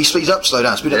 He speeds up, slow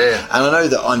down, speed up. Yeah. And I know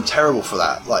that I'm terrible for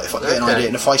that. Like if I get an idea,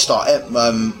 and if I start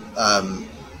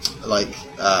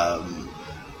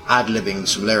ad-libbing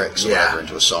some lyrics or whatever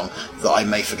into a song, that I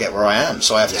may forget where I am.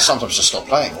 So I have to sometimes just stop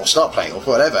playing or start playing or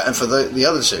whatever. And for the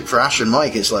other two, for Ash and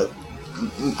Mike, it's like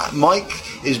Mike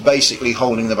is basically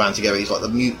holding the band together. He's like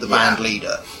the band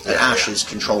leader, and Ash is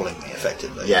controlling me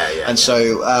effectively. Yeah. And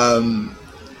so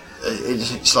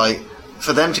it's like,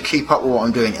 for them to keep up with what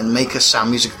I'm doing and make us sound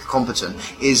musically competent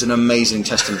is an amazing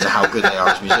testament to how good they are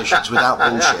as musicians. Without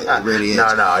bullshit, it really is. No,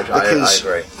 I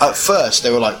agree. At first,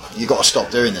 they were like, "You got to stop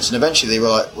doing this," and eventually they were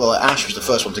like, "Well, Ash was the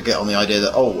first one to get on the idea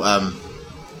that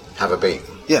have a beat."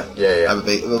 Yeah, have a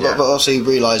beat. But also he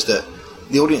realised that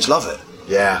the audience love it.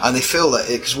 Yeah. And they feel that,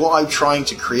 because what I'm trying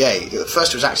to create, at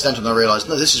first it was accidental, and I realised,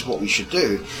 no, this is what we should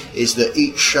do, is that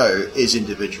each show is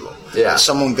individual. Yeah. Because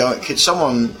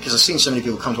I've seen so many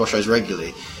people come to our shows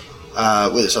regularly,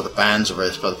 whether it's other bands or whether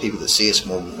it's other people that see us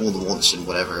more than once in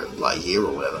whatever, like a year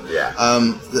or whatever,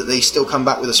 that they still come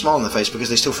back with a smile on their face because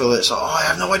they still feel that it's like, I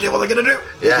have no idea what they're going to do.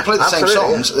 They could play the same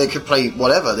songs, they could play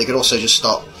whatever, they could also just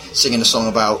start singing a song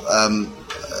about...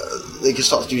 they could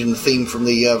start using the theme from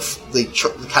the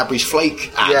Cadbury's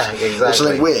Flake ad, exactly. or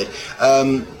something weird,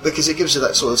 because it gives you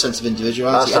that sort of sense of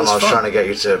individuality. Last time I was trying to get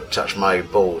you to touch my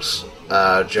balls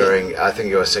during, I think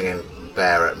you were singing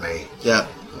 "Bear at Me." Yeah,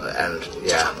 and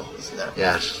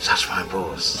touch my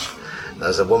balls.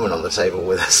 There's a woman on the table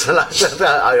with us, and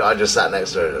I just sat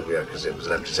next to her because it was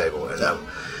an empty table, and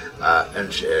I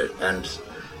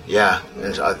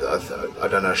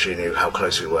don't know if she knew how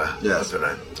close we were. Yeah. I don't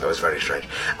know. That was very strange.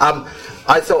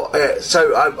 I thought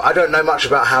I don't know much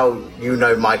about how you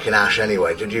know Mike and Ash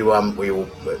anyway. Did you? Were you all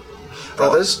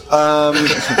brothers?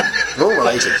 We're all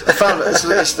related. I found it's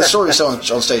the story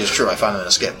on stage is true. I found it in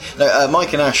a skip. No,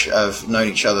 Mike and Ash have known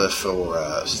each other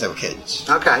since they were kids.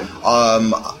 Okay.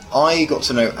 I got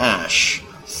to know Ash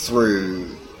through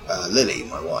Lily,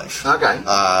 my wife. Okay.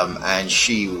 And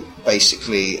she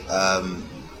basically.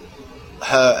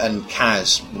 Her and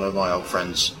Kaz, one of my old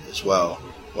friends as well,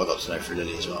 who I got to know through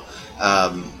Lily as well,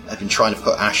 have been trying to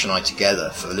put Ash and I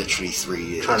together for literally 3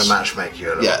 years. Trying to matchmake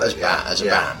you a little bit. As a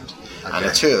band. Okay. And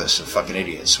the two of us are fucking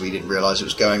idiots. We didn't realise it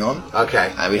was going on.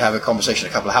 Okay. And we'd have a conversation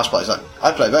at a couple of house parties like,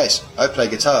 I play bass, I play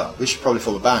guitar, we should probably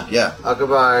form a band, yeah. Oh,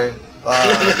 goodbye.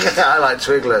 I like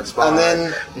Twiglets. Bye. And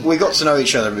then we got to know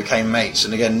each other and became mates,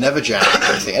 and again, never jammed or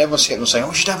anything. And everyone kept on saying,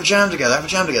 we should have a jam together.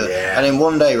 Yeah. And then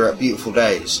one day we're at Beautiful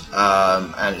Days,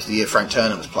 and it's the year Frank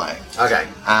Turner was playing. Okay.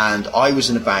 And I was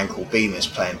in a band called Bemis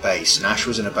playing bass, and Ash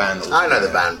was in a band that was... I know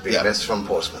the band Bemis from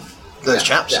Portsmouth. Those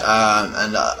chaps. Yeah.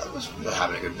 And I was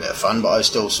having a good bit of fun, but I was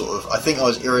still I think I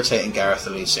was irritating Gareth, the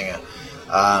lead singer,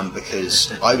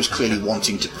 because I was clearly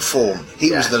wanting to perform.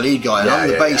 He was the lead guy, and I'm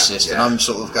the bassist, and I'm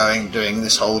sort of doing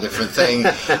this whole different thing,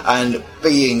 and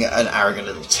being an arrogant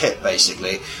little tit,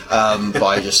 basically,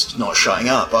 by just not shutting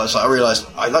up. But I realised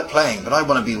I like playing, but I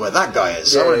want to be where that guy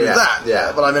is. I want to do that.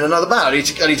 Yeah. But I'm in another band. I need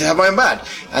to have my own band.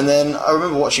 And then I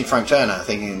remember watching Frank Turner,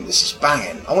 thinking, this is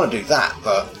banging. I want to do that,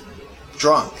 but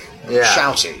drunk.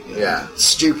 Shouty,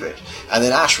 stupid. And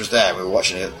then Ash was there, we were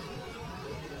watching it.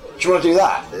 Do you want to do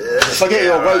that? If I get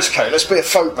you a waistcoat, let's be a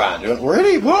folk band. You went,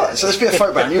 really? What? So let's be a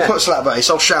folk band. You put slap bass,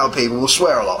 I'll shout at people, we'll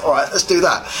swear a lot. Alright, let's do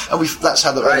that. And that's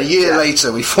how a year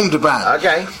later we formed a band.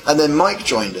 Okay. And then Mike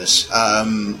joined us, a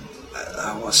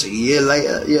year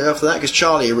after that, because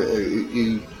Charlie,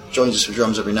 who joins us for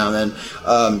drums every now and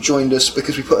then, joined us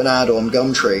because we put an ad on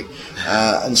Gumtree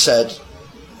and said,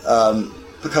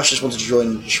 percussionists wanted to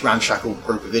join this ramshackle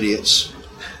group of idiots,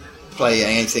 play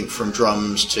anything from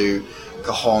drums to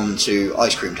cajon to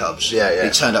ice cream tubs. Yeah.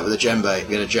 He turned up with a djembe,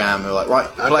 we had a jam, we were like, right,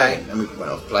 play. And we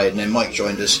went off and played, and then Mike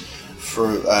joined us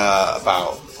for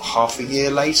about half a year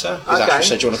later. He actually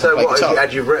said, do you want to play guitar?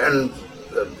 Had you written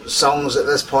songs at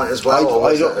this point as well?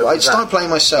 I'd started playing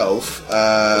myself.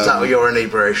 Was that your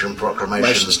Inebriation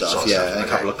Proclamation stuff? Yeah, and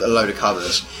a load of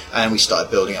covers, and we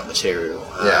started building up material.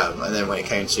 And then when it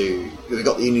came to, we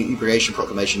got the Inebriation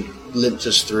Proclamation, limped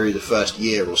us through the first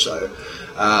year or so.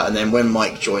 And then when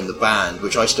Mike joined the band,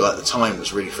 which I still at the time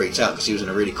was really freaked out because he was in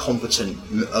a really competent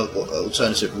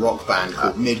alternative rock band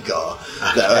called Midgar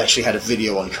that actually had a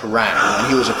video on Kerrang,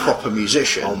 and he was a proper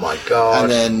musician. Oh my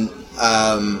god! And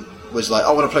then was like,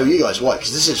 I want to play with you guys. Why?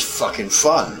 Because this is fucking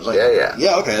fun. I was like,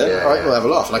 yeah, okay, then. All right, we'll have a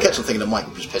laugh. And I kept on thinking that Mike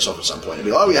would just piss off at some point and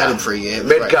be like, we had him for a year.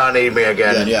 Midgar need me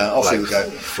again. Yeah, off we would go.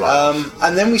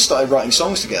 And then we started writing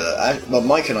songs together.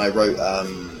 Mike and I wrote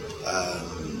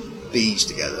Bees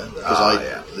together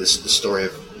because the story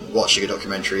of watching a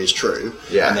documentary is true.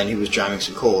 Yeah. And then he was jamming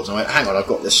some chords. And I went, hang on, I've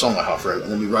got this song I half wrote.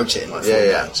 And then we wrote it in like 4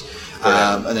 minutes.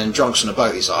 And then Drunks on a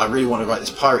Boat, he's like, I really want to write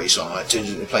this piratey song. I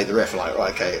played the riff and like,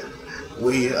 right, okay.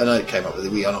 And I came up with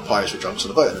We Are Not Pirates with Drunks on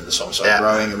the Boat, and then the song started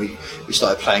growing, and we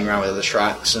started playing around with other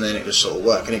tracks, and then it just sort of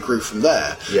worked, and it grew from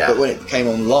there. Yeah. But when it came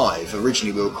on live,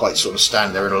 originally we were quite sort of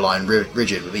standing there in a line,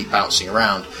 rigid, with me bouncing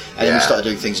around, and then we started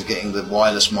doing things of getting the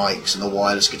wireless mics and the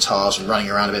wireless guitars and running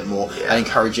around a bit more, and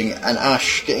encouraging, and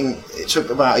Ash it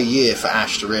took about a year for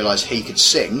Ash to realise he could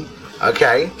sing,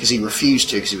 Okay. because he refused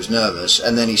to because he was nervous,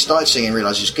 and then he started singing and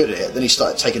realised he was good at it. Then he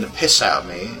started taking the piss out of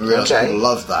me and realised people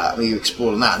loved that, and we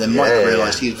explored that. And then Mike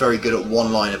realised he was very good at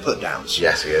one-liner put-downs.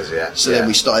 Yes, he is, yeah. So then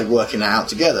we started working that out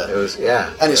together. It was,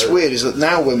 And it's weird is that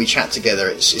now when we chat together,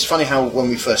 it's funny how when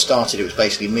we first started it was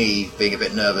basically me being a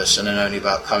bit nervous and then only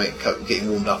about getting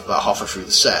warmed up about halfway through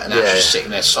the set, and Ash just sitting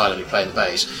there silently playing the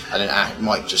bass, and then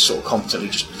Mike just sort of competently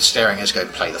just staring at us going,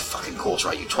 play the fucking chords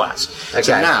right, you twats. Okay.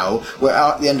 So now we're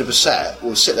out at the end of a set,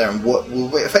 we'll sit there and work,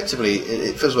 we'll effectively,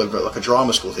 it feels like a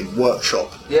drama school thing,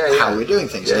 workshop how we're doing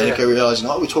things, and then you go realising,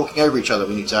 we're talking over each other,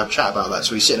 we need to have a chat about that,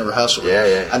 so we sit in a rehearsal room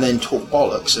and then talk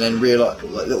bollocks, and then realise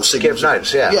like little signals. Give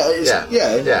notes,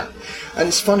 And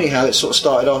it's funny how it sort of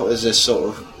started off as this sort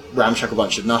of ramshackle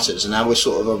bunch of nutters, and now we're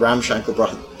sort of a ramshackle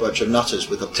bunch of nutters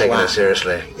with a plan. Taking it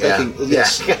seriously.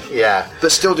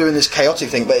 But still doing this chaotic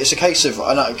thing. But it's a case of,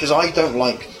 because I don't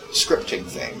like scripting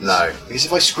things. No. Because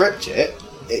if I script it,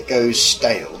 it goes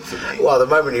stale for me. Well, the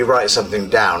moment you write something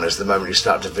down is the moment you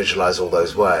start to visualise all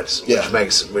those words,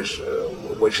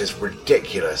 which is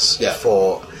ridiculous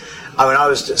for... I mean, I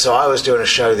was doing a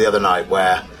show the other night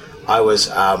where I was...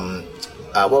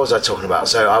 what was I talking about?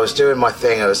 So I was doing my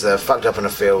thing. It was the fucked up in a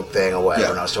field thing or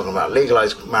whatever, and I was talking about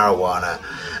legalised marijuana,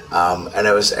 and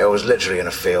it was literally in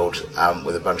a field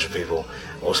with a bunch of people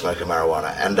all smoking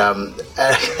marijuana,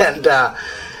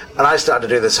 and I started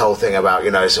to do this whole thing about,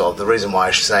 sort of the reason why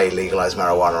I say legalise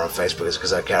marijuana on Facebook is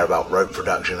because I care about rope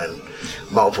production and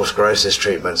multiple sclerosis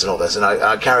treatments and all this, and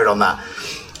I carried on that,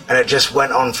 and it just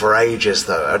went on for ages.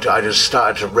 Though I just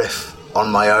started to riff on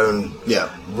my own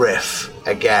riff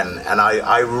again, and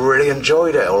I really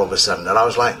enjoyed it all of a sudden, and I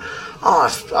was like,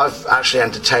 I've actually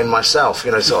entertained myself,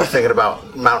 sort of thinking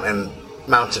about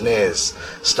mountaineers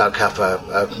stuck up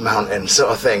a mountain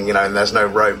sort of thing, and there's no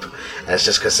rope, and it's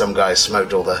just because some guy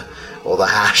smoked all the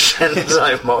hash and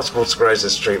like multiple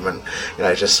sclerosis treatment,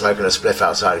 just smoking a spliff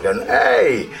outside going,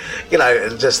 hey,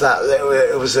 and just that,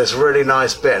 it was this really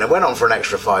nice bit, and it went on for an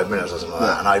extra 5 minutes or something like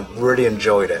that, and I really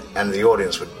enjoyed it, and the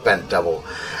audience would bent double,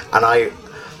 and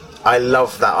I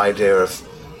love that idea of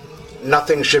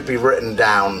nothing should be written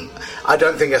down. I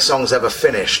don't think a song's ever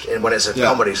finished when it's a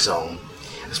comedy song,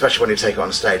 especially when you take it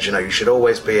on stage. You should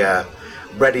always be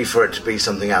ready for it to be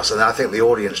something else, and I think the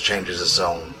audience changes a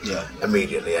song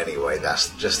immediately anyway. That's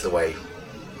just the way.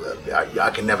 I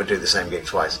can never do the same gig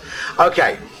twice.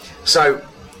 Okay, so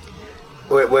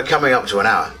we're coming up to an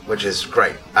hour, which is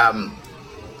great.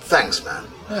 Thanks, man.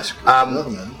 That's great.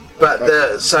 Man. But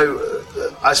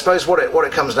I suppose what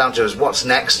it comes down to is what's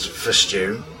next for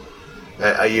Stu.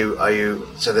 Are you?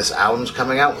 So this album's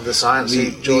coming out with the Science?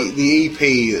 The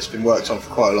EP that's been worked on for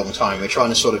quite a long time. We're trying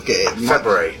to sort of get it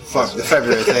February. The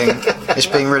February thing. It's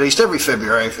being released every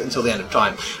February until the end of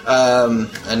time.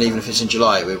 And even if it's in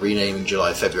July, we're renaming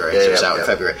July February. So it's out in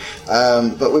February.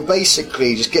 But we're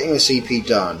basically just getting this EP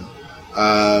done.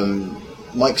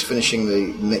 Mike's finishing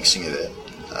the mixing of it,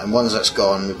 and once that's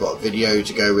gone, we've got a video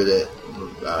to go with it.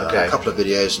 A couple of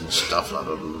videos and stuff. Blah,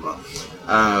 blah, blah,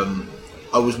 blah.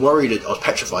 I was worried, I was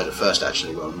petrified at first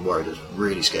actually, I was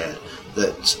really scared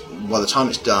that by the time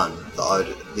it's done,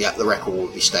 that the record will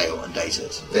be stale and dated.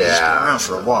 It's been around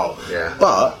for a while. Yeah.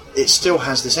 But it still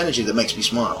has this energy that makes me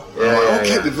smile.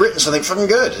 We've written something fucking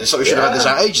good. It's like we should have had this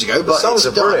out ages ago, but the songs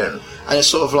are brilliant. And it's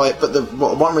sort of like, but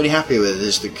what I'm really happy with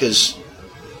is because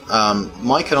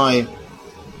Mike and I,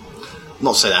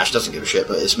 not to say that Ash doesn't give a shit,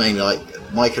 but it's mainly like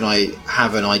Mike and I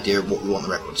have an idea of what we want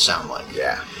the record to sound like.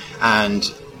 Yeah.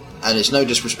 And it's no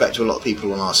disrespect to a lot of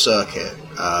people on our circuit,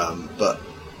 but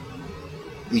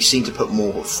we seem to put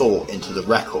more thought into the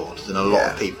record than a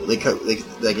lot of people.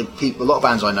 A lot of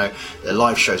bands I know, their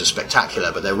live shows are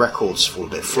spectacular, but their records fall a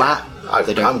bit flat.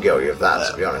 I'm guilty of that,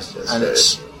 to be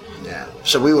honest.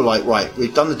 So we were like, right,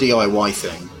 we've done the DIY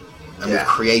thing, and we've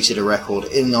created a record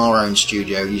in our own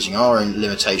studio using our own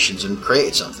limitations and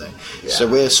created something. Yeah. So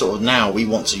we're sort of now, we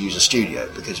want to use a studio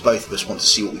because both of us want to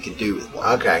see what we can do with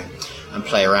one. Okay. And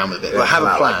play around with it. But have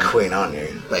a plan. Like Queen, aren't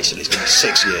you? Basically, it's going to be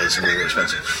 6 years and really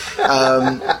expensive.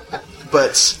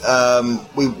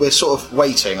 We're sort of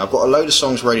waiting. I've got a load of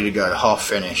songs ready to go, half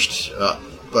finished,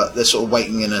 but they're sort of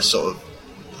waiting in a sort of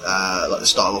like the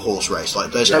start of a horse race.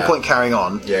 Like there's no point carrying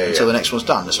on until the next one's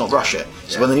done. Let's not rush it.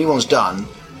 So when the new one's done,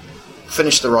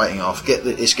 finish the writing off.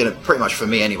 It's going to pretty much for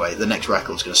me anyway. The next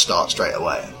record's going to start straight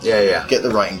away. Get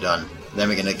the writing done. Then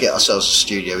we're going to get ourselves a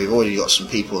studio. We've already got some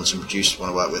people and some producers we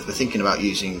want to work with. We're thinking about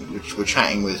we're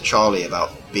chatting with Charlie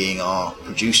about being our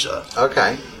producer.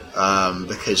 Okay.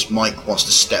 because Mike wants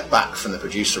to step back from the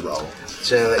producer role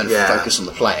and yeah. focus on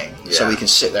the playing, so we can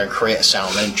sit there and create a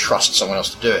sound and then trust someone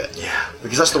else to do it. Yeah.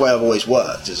 Because that's the way I've always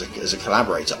worked as a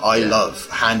collaborator. I love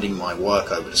handing my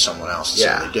work over to someone else to see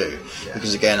what they do. Yeah.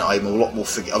 Because again, I'm a lot more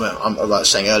I'm like I was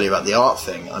saying earlier about the art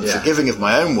thing. I'm forgiving of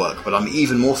my own work, but I'm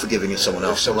even more forgiving of someone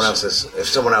else. If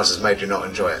someone else has made you not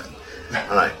enjoy it.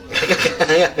 I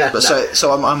know. But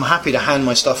so I'm happy to hand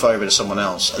my stuff over to someone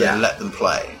else and then let them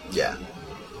play. Yeah.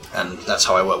 And that's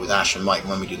how I work with Ash and Mike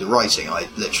when we do the writing. I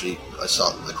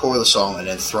start with the core of the song and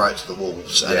then throw it to the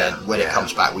wolves, and then when it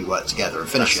comes back, we work together and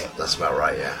finish it. That's about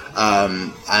right, yeah.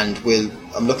 And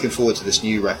I'm looking forward to this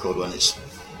new record when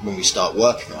we start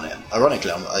working on it.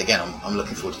 Ironically, I'm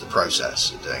looking forward to the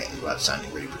process of doing it without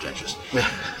sounding really pretentious,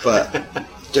 but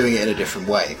doing it in a different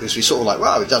way, because we sort of like,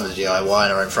 well, we've done the DIY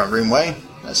in our own front room way.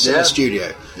 Let's sit in the studio,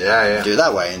 do it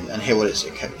that way, and hear what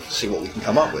see what we can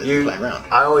come up with, and play around.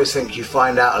 I always think you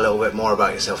find out a little bit more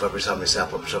about yourself every time you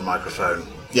step up to a microphone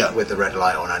with the red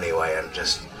light on anyway, and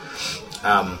just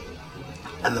and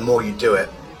the more you do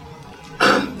it,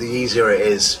 the easier it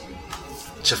is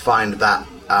to find that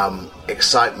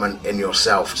excitement in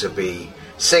yourself to be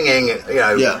singing,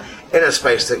 in a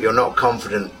space that you're not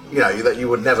confident, that you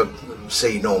would never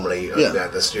see normally,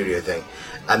 the studio thing,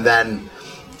 and then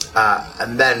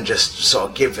just sort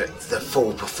of give it the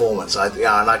full performance. I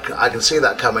can see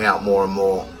that coming out more and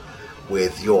more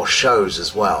with your shows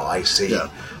as well. I see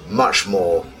much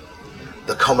more.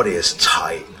 The comedy is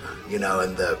tight,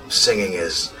 and the singing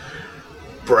is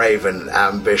brave and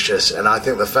ambitious. And I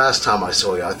think the first time I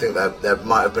saw you, I think there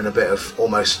might have been a bit of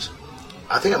almost.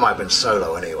 I think it might have been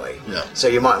solo anyway. Yeah. So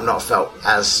you might have not felt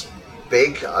as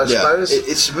big, I suppose.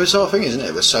 It's a bizarre thing, isn't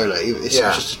it, with solo? It's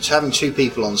just having two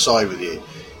people on side with you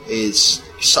is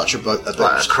such a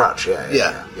crutch,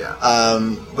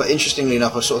 but interestingly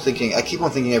enough, I'm sort of thinking, I keep on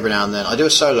thinking every now and then, I do a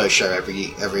solo show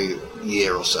every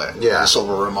year or so. Yeah. It's sort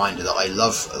of a reminder that I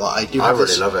love, I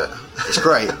really love it. It's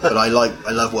great, but I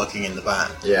love working in the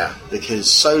band. Yeah. Because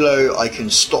solo, I can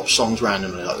stop songs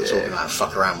randomly, like we're talking about, and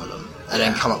fuck around with them, and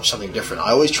then come up with something different.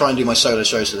 I always try and do my solo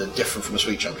shows so they're different from a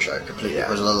Sweet Chunk show completely,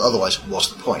 because otherwise, what's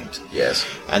the point? Yes.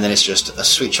 And then it's just a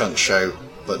Sweet Chunk show,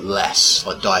 but less,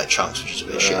 like Diet Chunks, which is a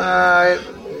bit shit.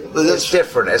 But it's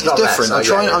different. It's not different. Less.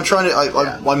 I'm trying to.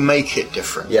 I make it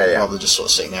different, rather than just sort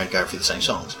of sitting there and going through the same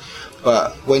songs.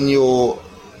 But when you're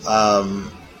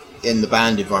in the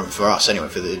band environment, for us anyway,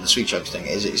 for the Sweet Chunks thing,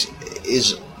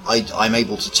 I'm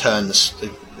able to turn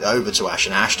over to Ash,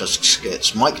 and Ash does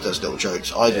skits, Mike does little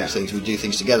jokes, I do things. We do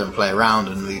things together and play around,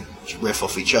 and we riff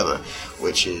off each other,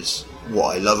 which is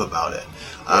what I love about it.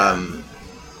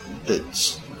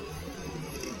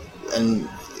 And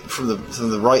from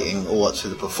the writing all up to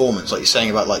the performance, like you're saying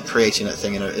about like creating that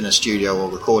thing in a studio or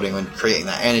recording and creating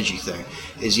that energy thing,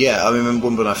 I remember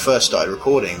when I first started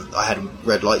recording, I had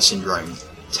red light syndrome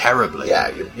terribly.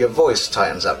 Yeah, your voice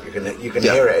tightens up. You can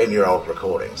hear it in your old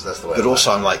recordings. That's the way. But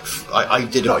also, I'm like, I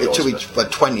did it took me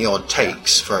like 20 odd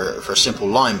takes for a simple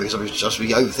line, because I was just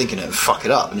overthinking it and fuck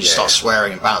it up and just start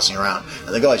swearing and bouncing around.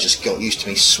 And the guys just got used to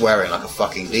me swearing like a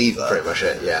fucking diva. Pretty much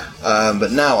it, yeah.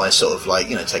 But now I sort of like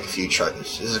take a few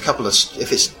tropes. There's a couple of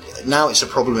now it's a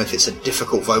problem if it's a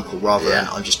difficult vocal rather than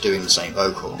I'm just doing the same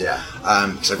vocal. Yeah.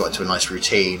 Because I got into a nice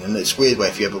routine, and it's weird. Where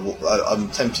if you ever, I'm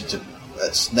tempted to.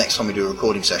 Next time we do a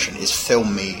recording session is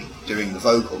film me doing the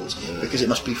vocals, because it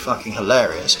must be fucking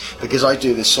hilarious, because I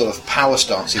do this sort of power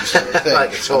stancing sort of thing,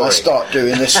 and I start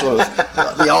doing this sort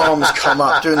of the arms come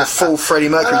up, doing the full Freddie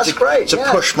Mercury to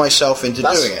push myself into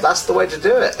doing it. That's the way to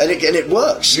do it, and it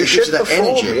works. You should that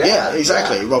perform, energy,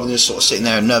 exactly, rather than just sort of sitting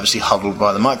there and nervously huddled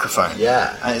by the microphone.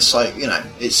 Yeah, and it's like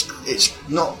it's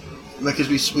not, because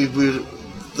we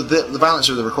the balance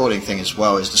of the recording thing as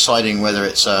well is deciding whether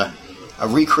it's a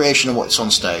recreation of what's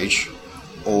on stage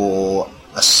or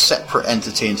a separate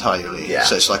entity entirely. Yeah.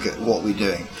 So it's like what we're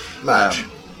doing. Merch.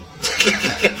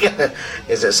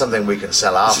 Is it something we can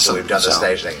sell after we've done the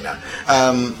stage thing now?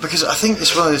 Because I think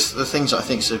it's one of the things that I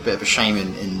think is a bit of a shame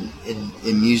in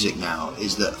music now,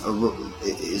 is that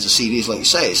a CD is, like you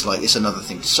say, it's another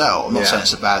thing to sell. I'm not saying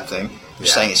it's a bad thing. I'm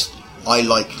saying I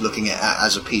like looking at it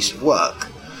as a piece of work.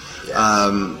 Yeah.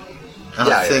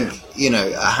 I think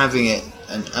having it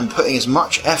and putting as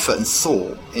much effort and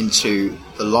thought into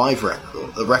the live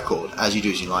record as you do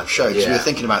as your live show. Because we were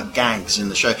thinking about gags in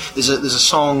the show. There's a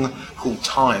song called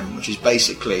Time, which is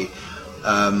basically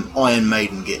Iron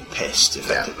Maiden get pissed,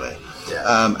 effectively.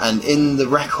 Yeah. And in the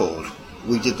record,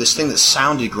 we did this thing that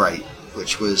sounded great,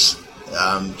 which was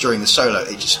during the solo,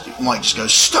 Mike just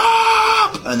goes,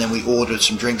 "Stop!" And then we ordered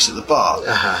some drinks at the bar.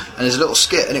 And there's a little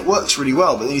skit, and it works really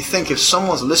well. But then you think, if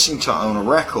someone's listening to it on a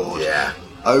record,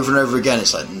 over and over again,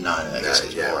 it's like, no, that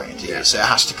gets boring. So it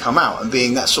has to come out, and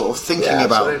being that sort of thinking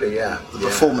about the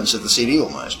performance of the CD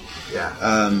almost. Yeah.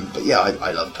 But yeah,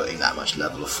 I love putting that much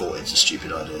level of thought into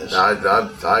stupid ideas.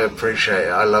 I appreciate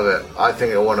it. I love it. I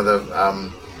think you're one of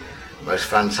the most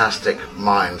fantastic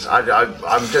minds.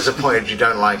 I'm disappointed you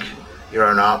don't like your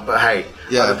own art, but hey,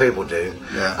 other people do.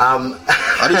 Yeah.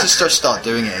 I need to start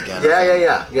doing it again.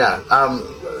 Yeah.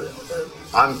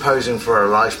 I'm posing for a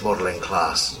life modelling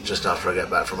class just after I get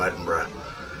back from Edinburgh.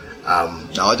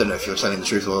 No, I don't know if you're telling the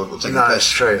truth or taking No, the it's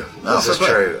true. No, this is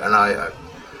true, and I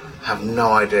have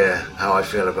no idea how I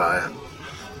feel about it.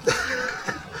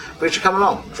 But you should come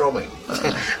along, draw me.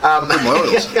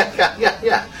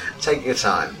 Yeah. Take your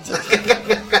time.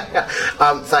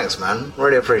 Thanks, man.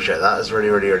 Really appreciate that. It's really,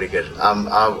 really, really good.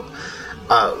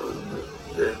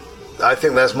 I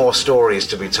think there's more stories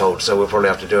to be told, so we'll probably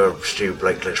have to do a Stu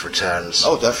Blakeledge Returns.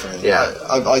 Oh, definitely. Yeah.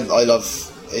 I love.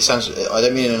 It sounds. I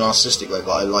don't mean in a narcissistic way,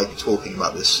 but I like talking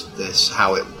about this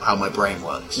how my brain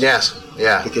works. Yes.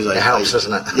 Yeah. Because it helps,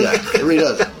 doesn't it? Yeah, it really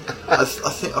does. I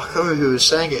think I can't remember who was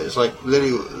saying it. It's like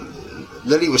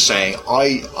Lily was saying,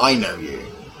 I know you,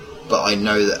 but I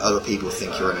know that other people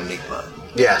think you're an enigma.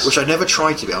 Yes. Which I never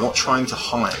try to be. I'm not trying to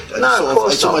hide. No, of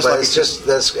course not. But it's just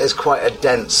it's quite a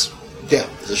dense. Yeah,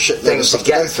 there's a shit things to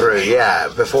get through. Yeah,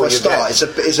 before you start, it's a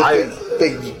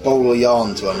big bowl of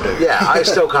yarn to undo. Yeah, I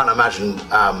still can't imagine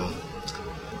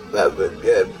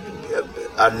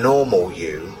a normal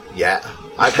you yet.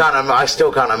 I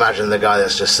still can't imagine the guy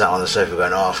that's just sat on the sofa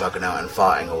going, "Oh, fucking hell," and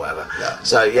farting or whatever. Yeah.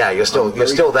 So yeah, you're still there.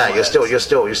 Quiet.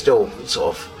 You're still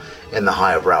sort of in the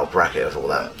higher brow bracket of all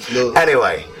that. No.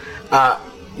 Anyway,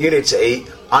 you need to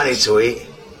eat. I need to eat.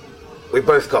 We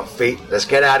both got feet. Let's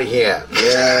get out of here.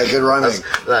 Yeah, good rhyming.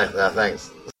 Thanks.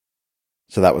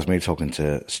 So that was me talking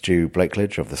to Stu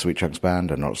Blakeledge of the Sweet Chunks Band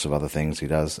and lots of other things he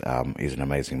does. He's an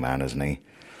amazing man, isn't he?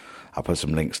 I'll put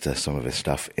some links to some of his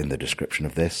stuff in the description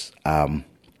of this.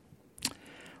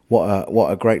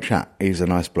 What a great chat. He's a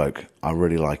nice bloke. I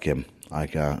really like him.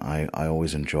 I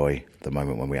always enjoy the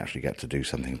moment when we actually get to do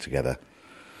something together.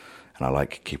 And I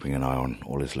like keeping an eye on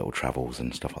all his little travels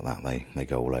and stuff like that. They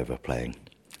go all over playing.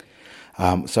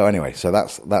 So anyway, so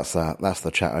that's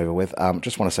the chat over with.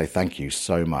 Just want to say thank you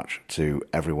so much to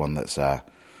everyone that's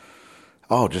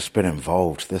just been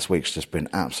involved. This week's just been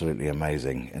absolutely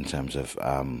amazing in terms of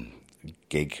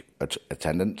gig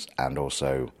attendance and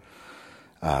also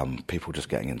people just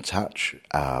getting in touch.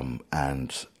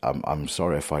 And I'm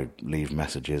sorry if I leave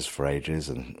messages for ages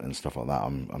and stuff like that.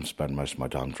 I'm spending most of my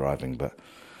time driving, but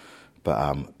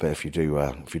if you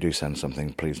do send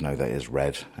something, please know that it is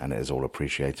read and it is all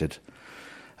appreciated.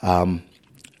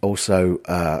 Also,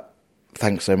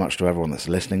 thanks so much to everyone that's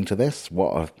listening to this.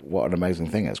 What an amazing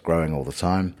thing. It's growing all the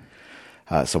time.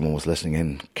 Someone was listening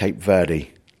in Cape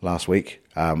Verde last week.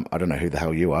 I don't know who the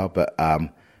hell you are, but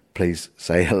please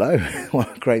say hello.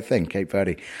 What a great thing, Cape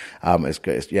Verde.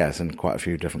 It's in quite a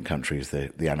few different countries.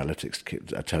 The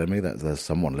analytics are telling me that there's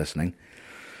someone listening,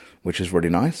 which is really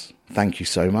nice. Thank you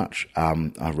so much.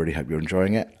 I really hope you're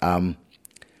enjoying it.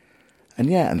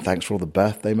 And thanks for all the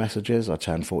birthday messages. I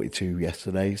turned 42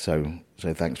 yesterday, so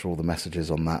thanks for all the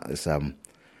messages on that. It's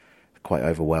quite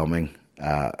overwhelming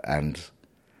and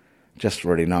just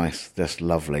really nice, just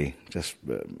lovely.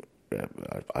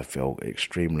 I feel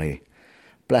extremely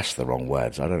blessed. The wrong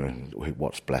words. I don't know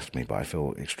what's blessed me, but I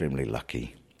feel extremely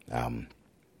lucky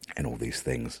in all these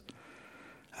things.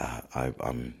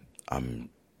 I'm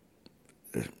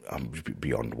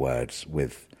beyond words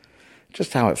with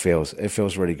just how it feels. It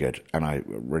feels really good, and I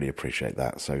really appreciate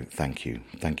that. So thank you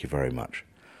very much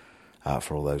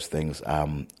for all those things.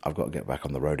 I've got to get back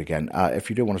on the road again. If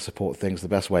you do want to support things, the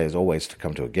best way is always to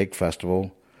come to a gig first of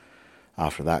all.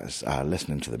 After that is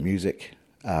listening to the music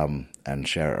and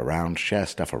share it around. Share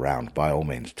stuff around, by all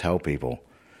means. Tell people.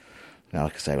 Now,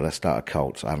 like I say, let's start a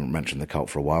cult. I haven't mentioned the cult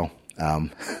for a while,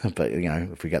 but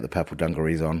if we get the Purple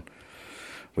Dungarees on,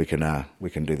 we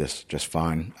can do this just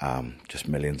fine. Just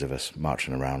millions of us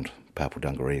marching around Purple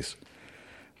Dungarees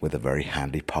with a very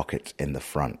handy pocket in the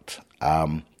front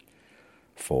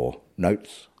for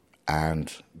notes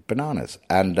and bananas.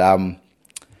 And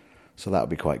so that would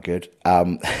be quite good.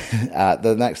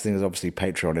 The next thing is obviously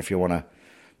Patreon. If you want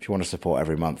to support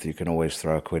every month, you can always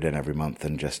throw a quid in every month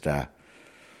and just it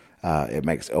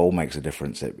all makes a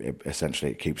difference. It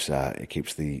essentially keeps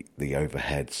the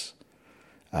overheads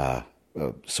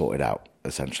sorted out.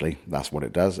 Essentially, that's what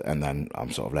it does, and then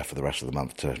I'm sort of left for the rest of the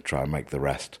month to try and make the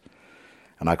rest.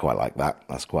 And I quite like that.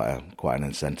 That's quite an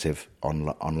incentive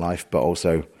on life. But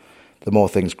also, the more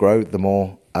things grow, the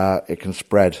more it can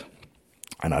spread.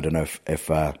 And I don't know if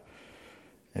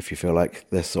if you feel like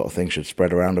this sort of thing should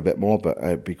spread around a bit more, but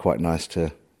it'd be quite nice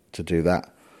to do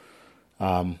that.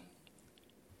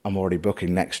 I'm already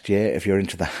booking next year. If you're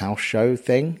into the house show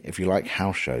thing, if you like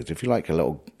house shows, if you like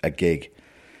a gig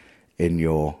in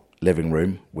your living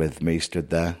room with me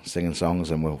stood there singing songs,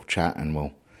 and we'll chat and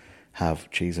we'll have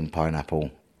cheese and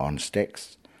pineapple on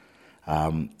sticks,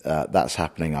 that's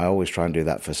happening. I always try and do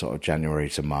that for sort of January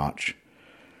to March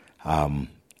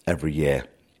every year,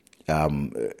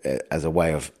 as a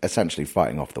way of essentially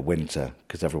fighting off the winter,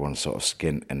 because everyone's sort of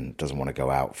skint and doesn't want to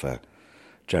go out for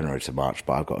January to March,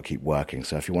 but I've got to keep working.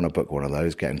 So if you want to book one of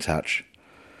those, get in touch.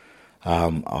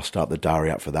 I'll start the diary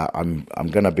up for that.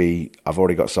 I've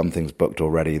already got some things booked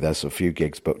already. There's a few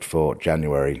gigs booked for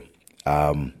January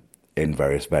in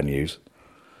various venues,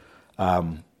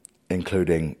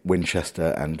 including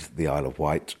Winchester and the Isle of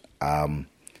Wight. At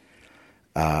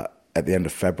the end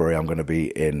of February, I'm going to be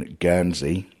in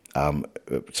Guernsey. At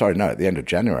the end of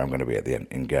January, I'm going to be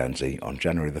in Guernsey on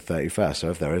January the 31st. So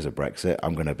if there is a Brexit,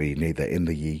 I'm going to be neither in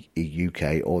the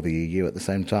UK or the EU at the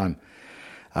same time.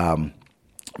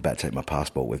 Better take my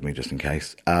passport with me just in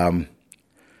case. And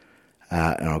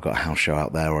I've got a house show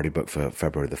out there already booked for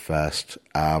February the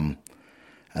 1st.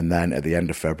 And then at the end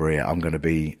of February, I'm going to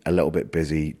be a little bit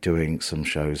busy doing some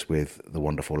shows with the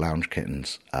wonderful Lounge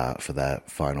Kittens for their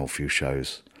final few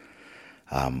shows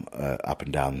up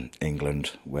and down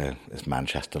England, where it's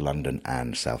Manchester, London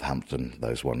and Southampton,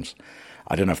 those ones.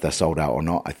 I don't know if they're sold out or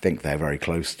not. I think they're very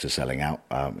close to selling out,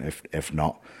 if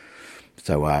not.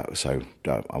 So I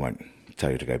won't tell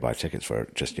you to go buy tickets for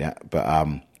it just yet.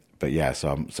 But yeah, so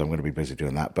I'm going to be busy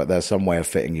doing that. But there's some way of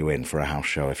fitting you in for a house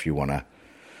show if you want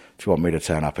me to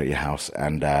turn up at your house,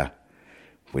 and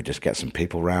we just get some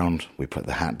people round. We put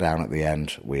the hat down at the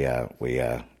end. We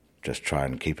just try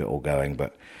and keep it all going.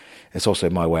 But it's also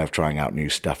my way of trying out new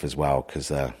stuff as well,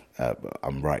 because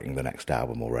I'm writing the next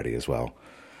album already as well.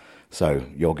 So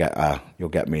you'll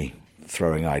get me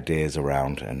throwing ideas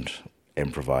around and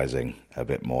improvising a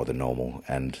bit more than normal,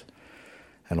 and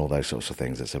all those sorts of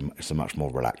things. It's a much more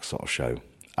relaxed sort of show.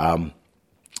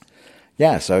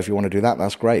 Yeah, so if you want to do that,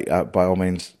 that's great. By all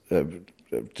means,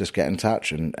 just get in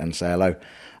touch and say hello.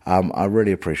 I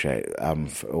really appreciate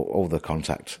for all the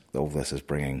contact that all this is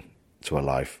bringing to a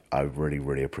life. I really,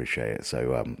 really appreciate it.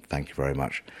 So thank you very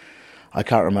much. I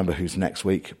can't remember who's next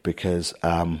week because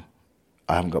I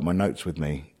haven't got my notes with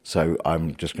me. So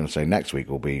I'm just going to say next week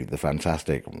will be the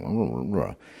fantastic, and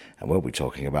we'll be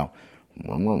talking about,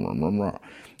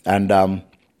 and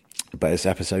but it's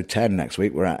episode 10 next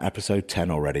week. We're at episode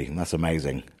 10 already, and that's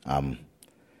amazing.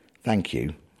 Thank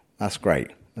you. That's great.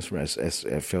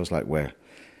 It feels like we're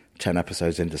 10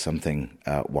 episodes into something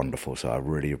wonderful, so I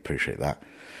really appreciate that.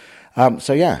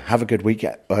 So yeah, have a good week,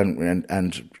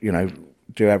 and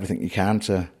do everything you can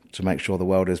to make sure the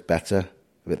world is better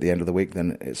at the end of the week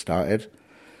than it started.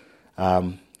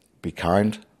 Be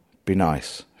kind, be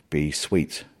nice, be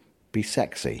sweet, be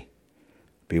sexy,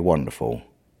 be wonderful,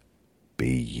 be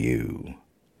you.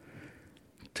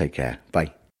 Take care.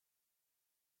 Bye.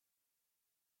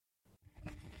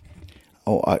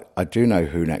 Oh, I do know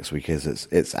who next week is.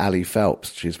 It's Ali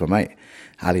Phelps. She's my mate.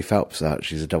 Ali Phelps,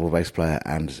 she's a double bass player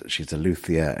and she's a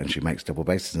luthier and she makes double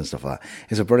basses and stuff like that.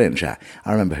 It's a brilliant chat.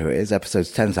 I remember who it is. Episode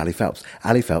 10 is Ali Phelps.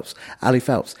 Ali Phelps. Ali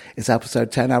Phelps. It's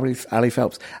episode 10, Ali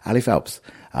Phelps. Ali Phelps.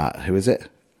 Who is it?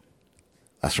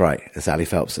 That's right. It's Ali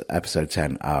Phelps, episode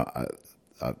 10.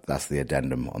 That's the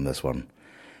addendum on this one.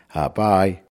 Bye.